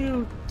 1,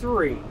 2,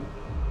 3.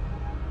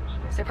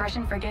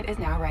 Suppression frigate is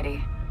now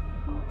ready.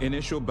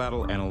 Initial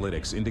battle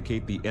analytics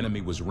indicate the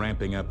enemy was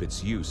ramping up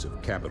its use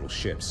of capital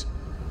ships.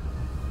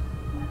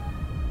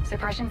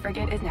 Suppression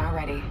frigate is now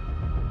ready.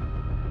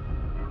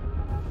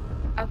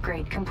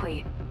 Upgrade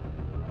complete.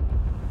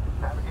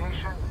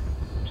 Navigation.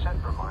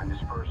 Set for mine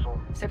dispersal.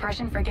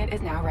 Suppression frigate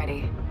is now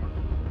ready.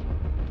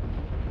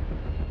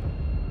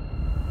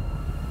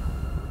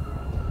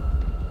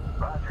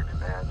 Roger,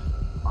 command.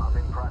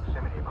 Arming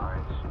proximity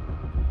mines.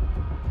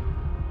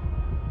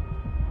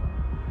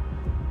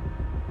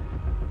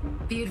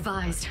 Be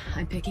advised,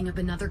 I'm picking up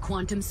another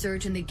quantum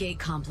surge in the gate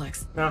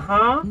complex.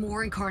 Uh-huh.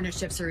 More Incarnate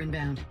ships are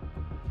inbound.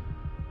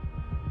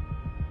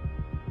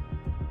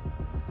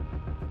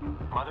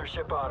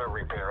 Mothership auto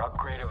repair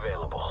upgrade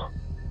available.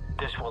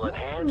 This will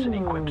enhance and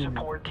equip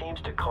support teams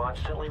to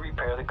constantly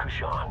repair the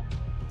Kushan.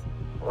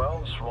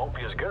 Well, this won't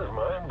be as good as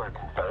mine, but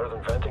better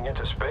than venting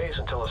into space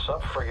until a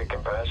sub-frigate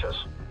can patch us.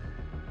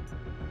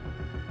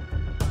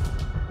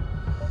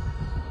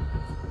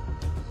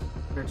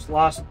 It's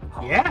lost.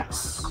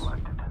 Yes.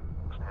 Collected.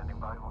 Standing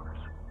by orders.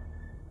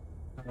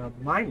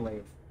 Mine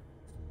lave.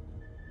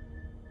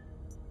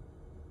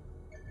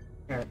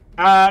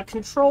 Okay.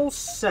 Control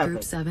 7.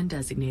 Group 7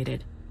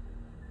 designated.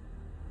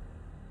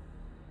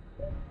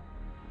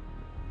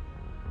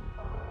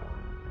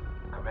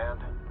 Command.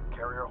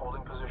 Carrier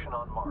holding position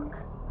on mark.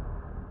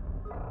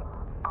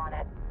 On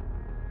it.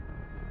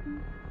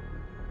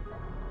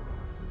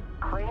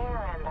 Clear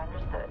and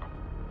understood.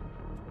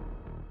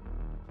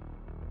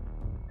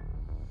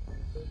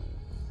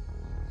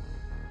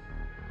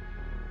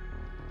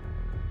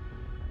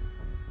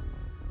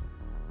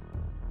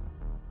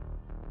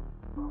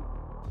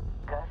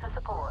 Go for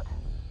support.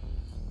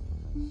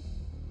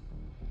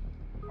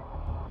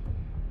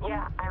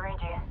 Yeah, I read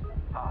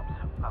you. Ops.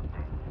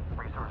 Update.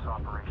 Resource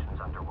operations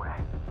underway.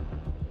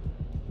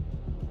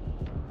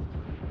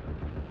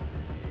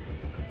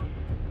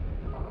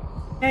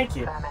 Thank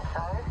you.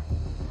 MSO.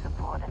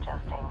 Support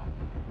adjusting.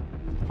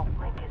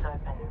 Link is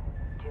open.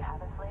 Do you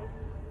have a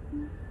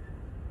sleeve?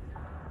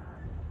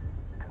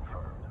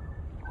 Confirmed.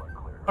 You are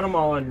clear. Put them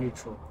all on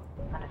neutral.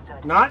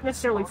 Understood. Not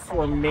necessarily All stations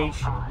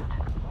formation. on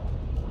guard.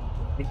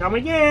 They come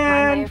Mine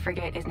again. layer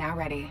frigate is now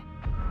ready.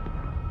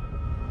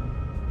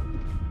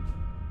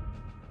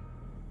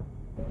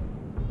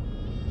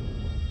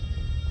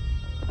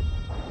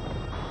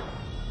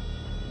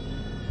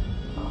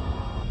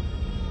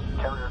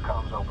 Carrier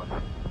comms open.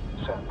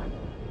 Send.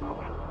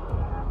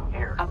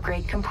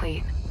 Upgrade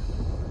complete.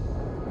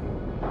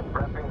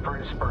 Prepping for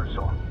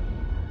dispersal.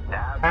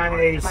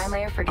 Nice. Mine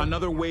layer frigate.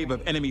 Another wave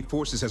of enemy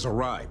forces has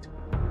arrived.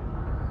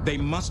 They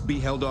must be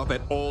held off at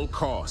all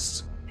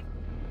costs.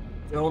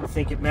 Don't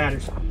think it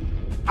matters.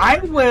 I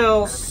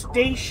will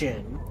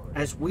station,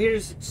 as weird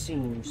as it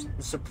seems,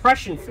 the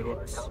suppression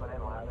frigates.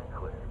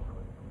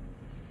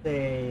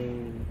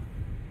 They...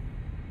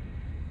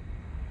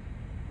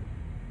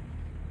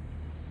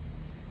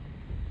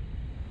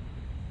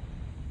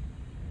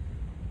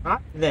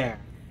 Not there.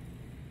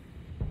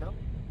 Nope.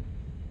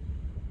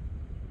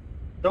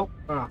 Nope.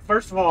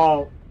 First of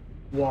all,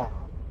 wall.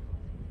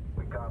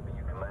 We copy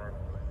you, command.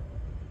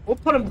 We'll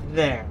put them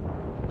there.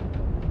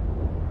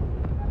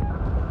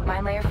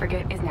 Mine layer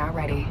frigate is now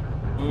ready.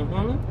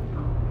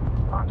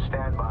 Mm-hmm. On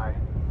standby.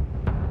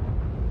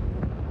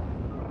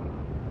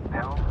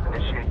 Now,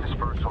 initiate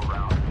dispersal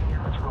route.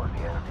 Let's ruin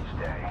the enemy's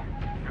day.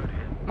 Good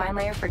hit. Mine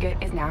layer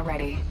frigate is now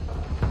ready.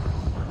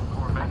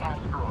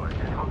 Corvette destroyed.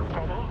 Hold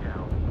steady.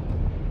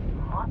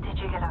 What did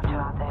you get up to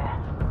out there?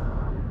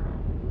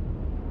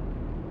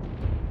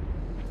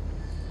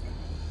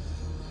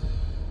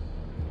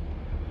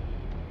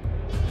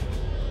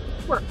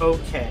 We're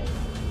okay.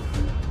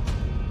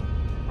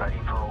 Ready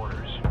for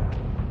orders.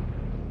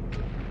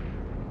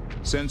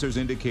 Sensors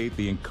indicate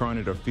the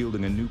Incarnate are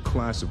fielding a new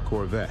class of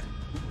Corvette.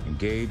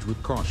 Engage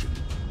with caution.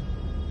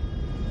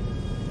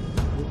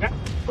 We got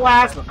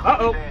plasma.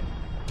 Uh-oh.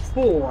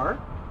 4.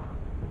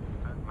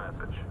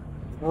 Message.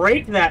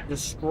 Break that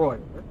destroyer.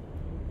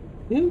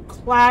 New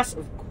class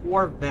of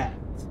Corvette.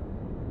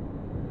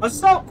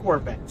 Assault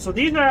Corvette. So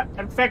these are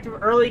effective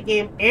early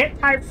game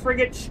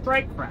anti-frigate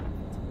strike craft.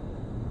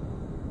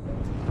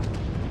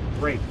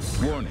 Great.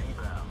 Warning.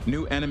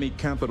 New enemy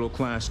capital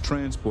class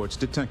transports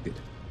detected.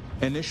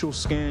 Initial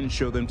scans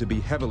show them to be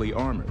heavily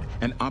armored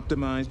and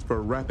optimized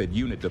for rapid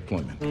unit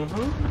deployment.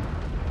 Mm-hmm.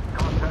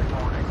 Contact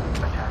warning.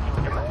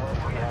 Attaching command.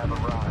 We have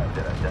arrived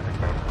at a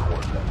designated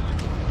coordinates.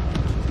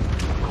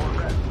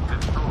 Corvette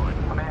destroyed.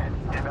 Command.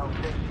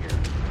 ML6 here.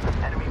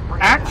 Enemy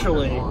frigate.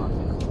 Actually,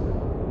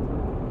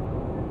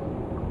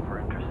 For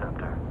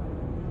interceptor.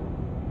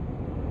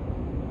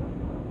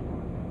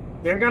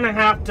 they're gonna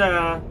have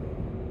to...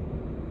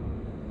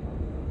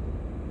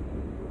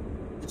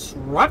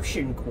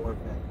 Disruption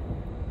Corvette.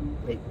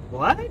 Wait,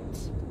 what?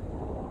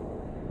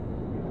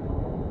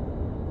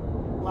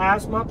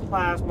 Plasma,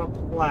 plasma,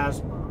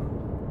 plasma,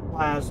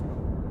 plasma.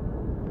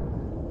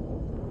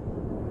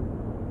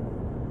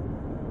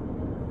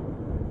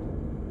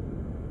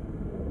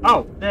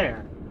 Oh,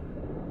 there.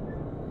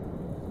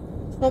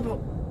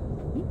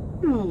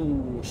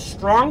 Ooh,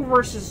 strong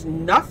versus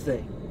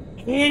nothing.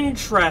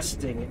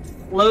 Interesting. It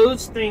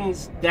slows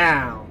things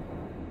down.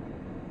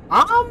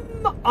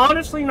 I'm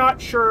honestly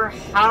not sure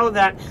how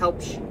that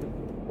helps you.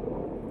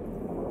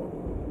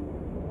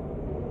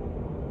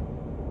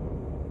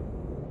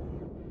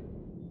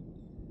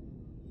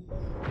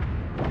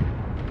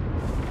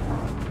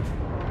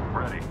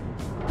 Ready.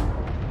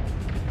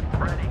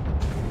 Ready.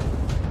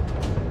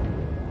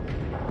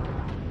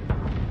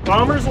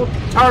 Bombers will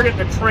target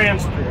the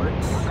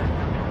transports.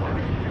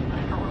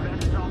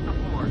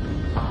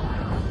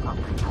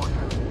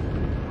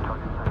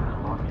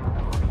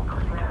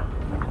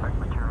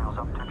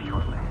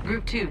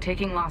 Group 2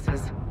 taking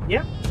losses.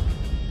 Yep.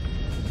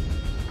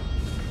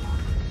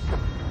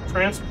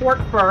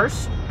 Transport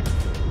first.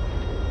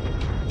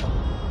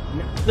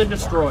 Next, the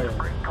destroyer.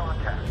 Break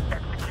contact.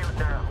 Execute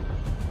now.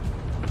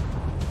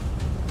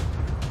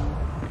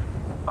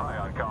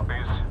 Ion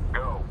copies.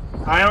 Go.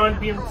 Ion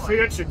beam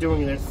frigates are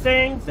doing their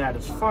thing. That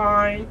is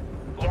fine.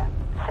 Yeah,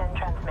 send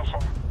transmission.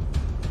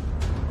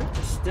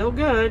 Still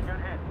good. Good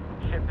hit.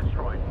 Ship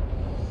destroyed.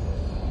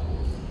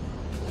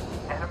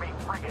 Enemy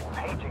frigate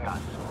paging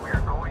us.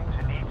 We're going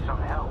to need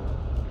some help.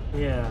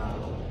 Yeah.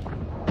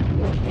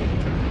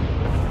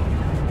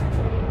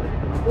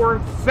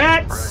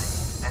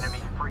 Corvettes. Ready.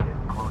 Enemy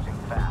frigate closing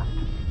fast.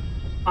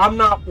 I'm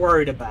not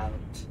worried about it.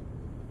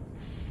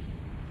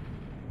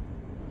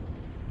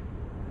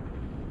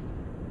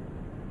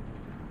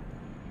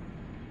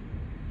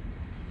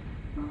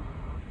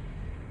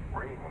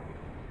 Reading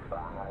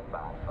 5 by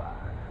 5.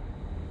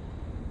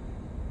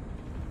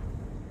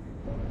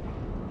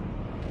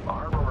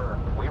 Armorer,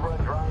 we run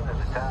dry in this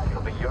attack.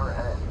 It'll be your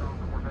head.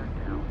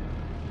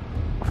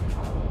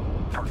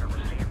 Target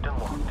received and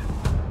locked.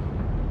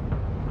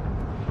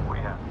 We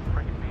have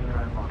frigate being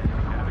drive on.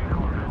 Enemy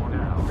corridor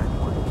now.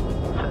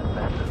 Send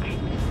message.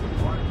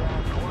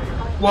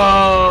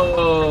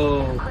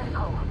 Whoa!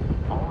 Critical.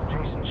 All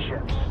adjacent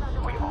ships.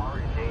 We are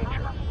in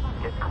danger.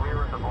 Get clear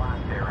of the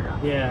blast area.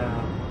 Yeah.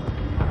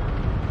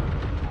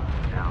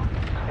 Now,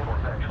 single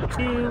section.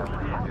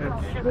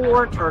 2 and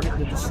 4 target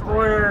the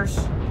destroyers.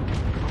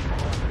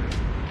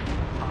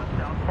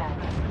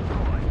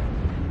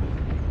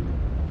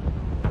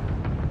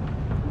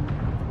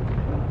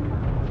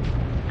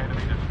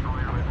 Enemy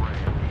destroyer in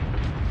range.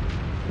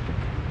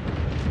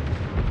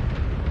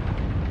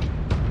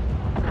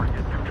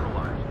 Frigate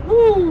neutralized.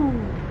 Woo!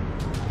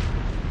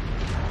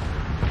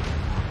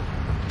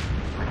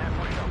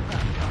 Halfway up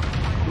that.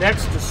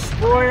 Next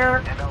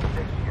destroyer.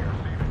 ML6 here.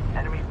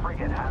 Enemy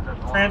frigate has us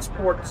lost.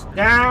 Transports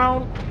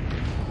down.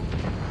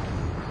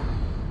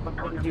 Let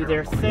them do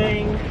their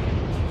thing.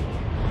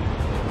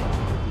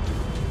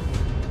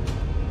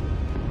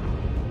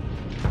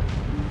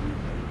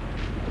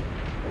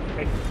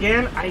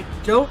 Again, I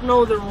don't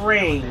know the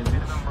range.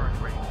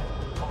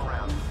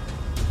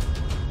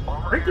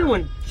 We're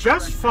doing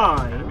just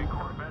fine.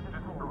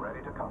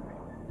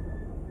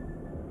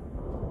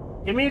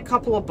 Give me a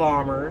couple of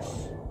bombers.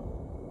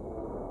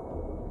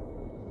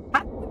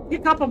 How did we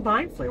pick up a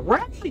mine flare? We're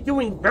actually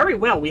doing very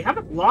well. We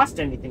haven't lost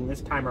anything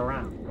this time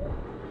around.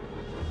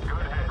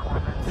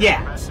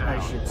 Yes, I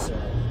should say.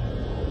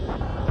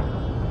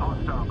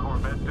 Hostile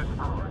Corvette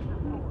destroyed.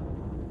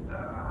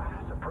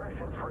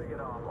 Suppression frigate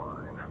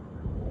online.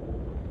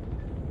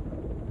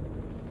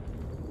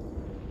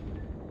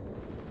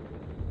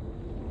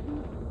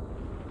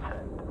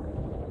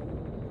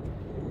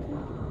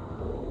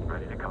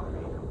 Ready to copy.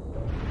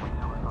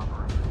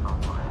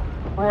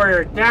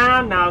 Destroyer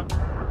down. Now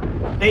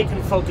they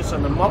can focus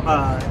on the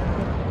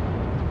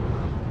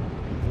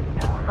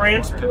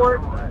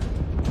transport.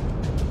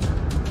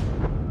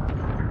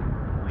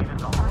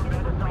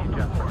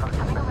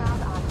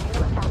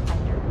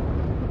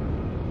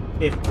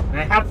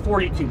 I have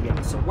 42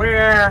 yet, so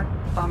where?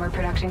 Bomber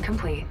production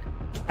complete.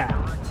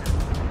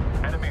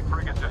 Enemy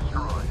frigate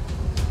destroyed.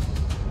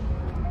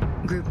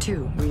 Group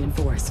 2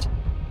 reinforced.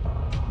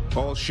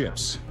 All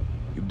ships,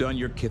 you've done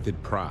your Kithid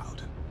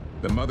proud.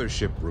 The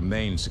mothership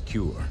remains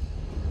secure.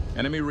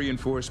 Enemy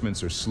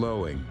reinforcements are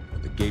slowing,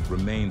 but the gate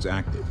remains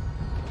active.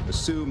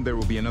 Assume there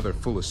will be another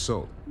full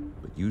assault,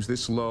 but use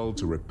this lull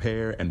to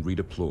repair and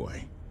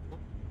redeploy.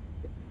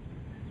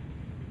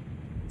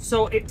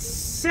 So it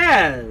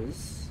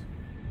says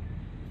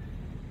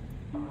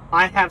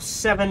I have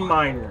 7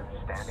 miners.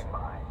 Standing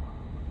by.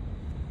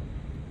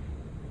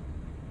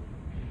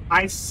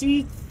 I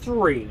see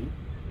 3.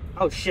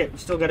 Oh shit, we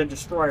still got a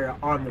destroyer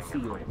on the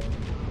field.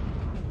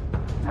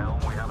 Helm,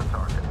 we have a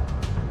target.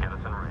 Get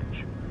us in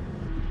range.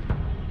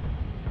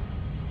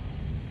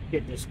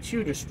 Shit, there's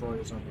 2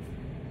 destroyers on the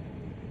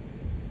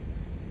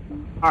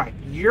field. Alright,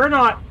 you're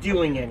not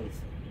doing anything.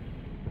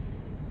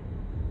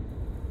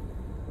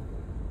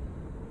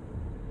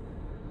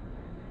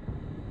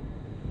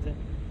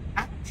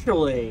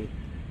 Actually,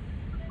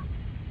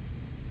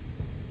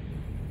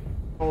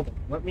 hold on,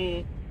 let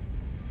me...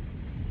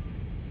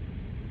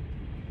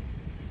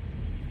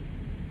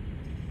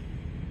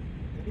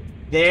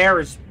 There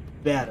is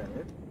better.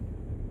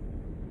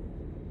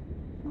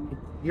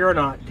 You're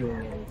not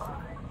doing anything.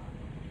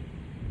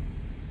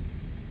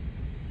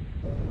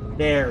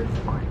 There's...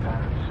 Flight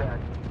pattern set.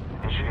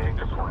 Initiating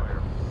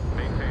deployer.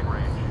 Maintain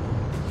range.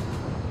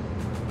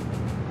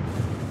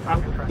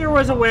 there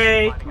was a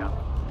way...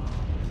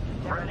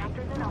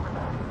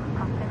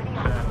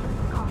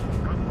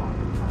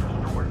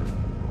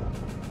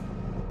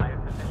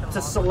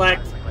 to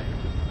select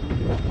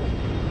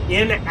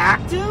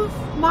inactive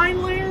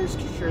mine layers,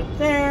 because you're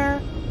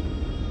there.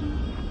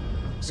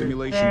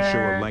 Simulations show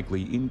a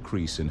likely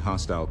increase in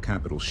hostile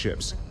capital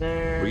ships.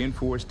 There.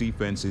 Reinforce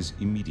defenses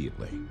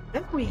immediately. I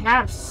think we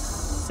have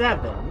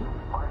 7.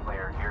 Mine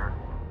layer here.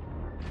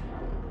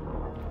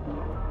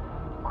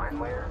 Mine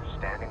layer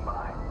standing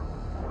by.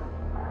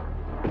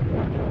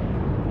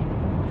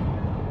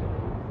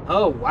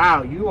 Oh,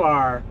 wow, you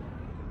are...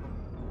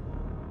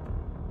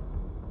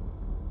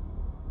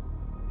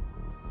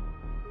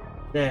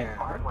 There.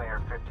 Mine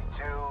layer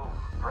 52,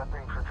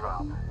 prepping for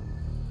drop.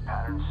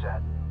 Pattern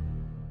set.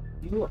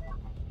 You are...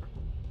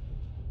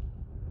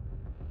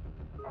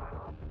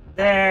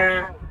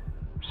 There.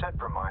 Set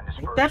for mine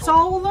dispersal. That's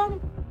all of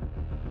them?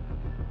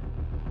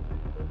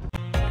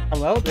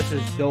 Hello, this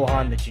is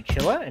Gohan the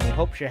Chinchilla, and we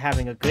hope you're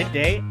having a good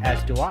day,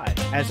 as do I.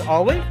 As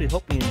always, we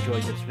hope you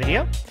enjoyed this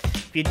video.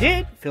 If you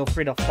did, feel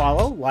free to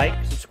follow, like,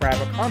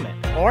 subscribe, or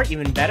comment. Or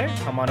even better,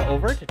 come on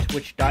over to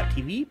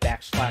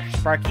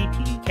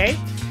twitch.tv/SparkyTDK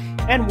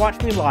and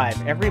watch me live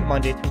every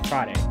Monday through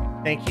Friday.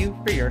 Thank you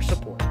for your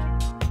support.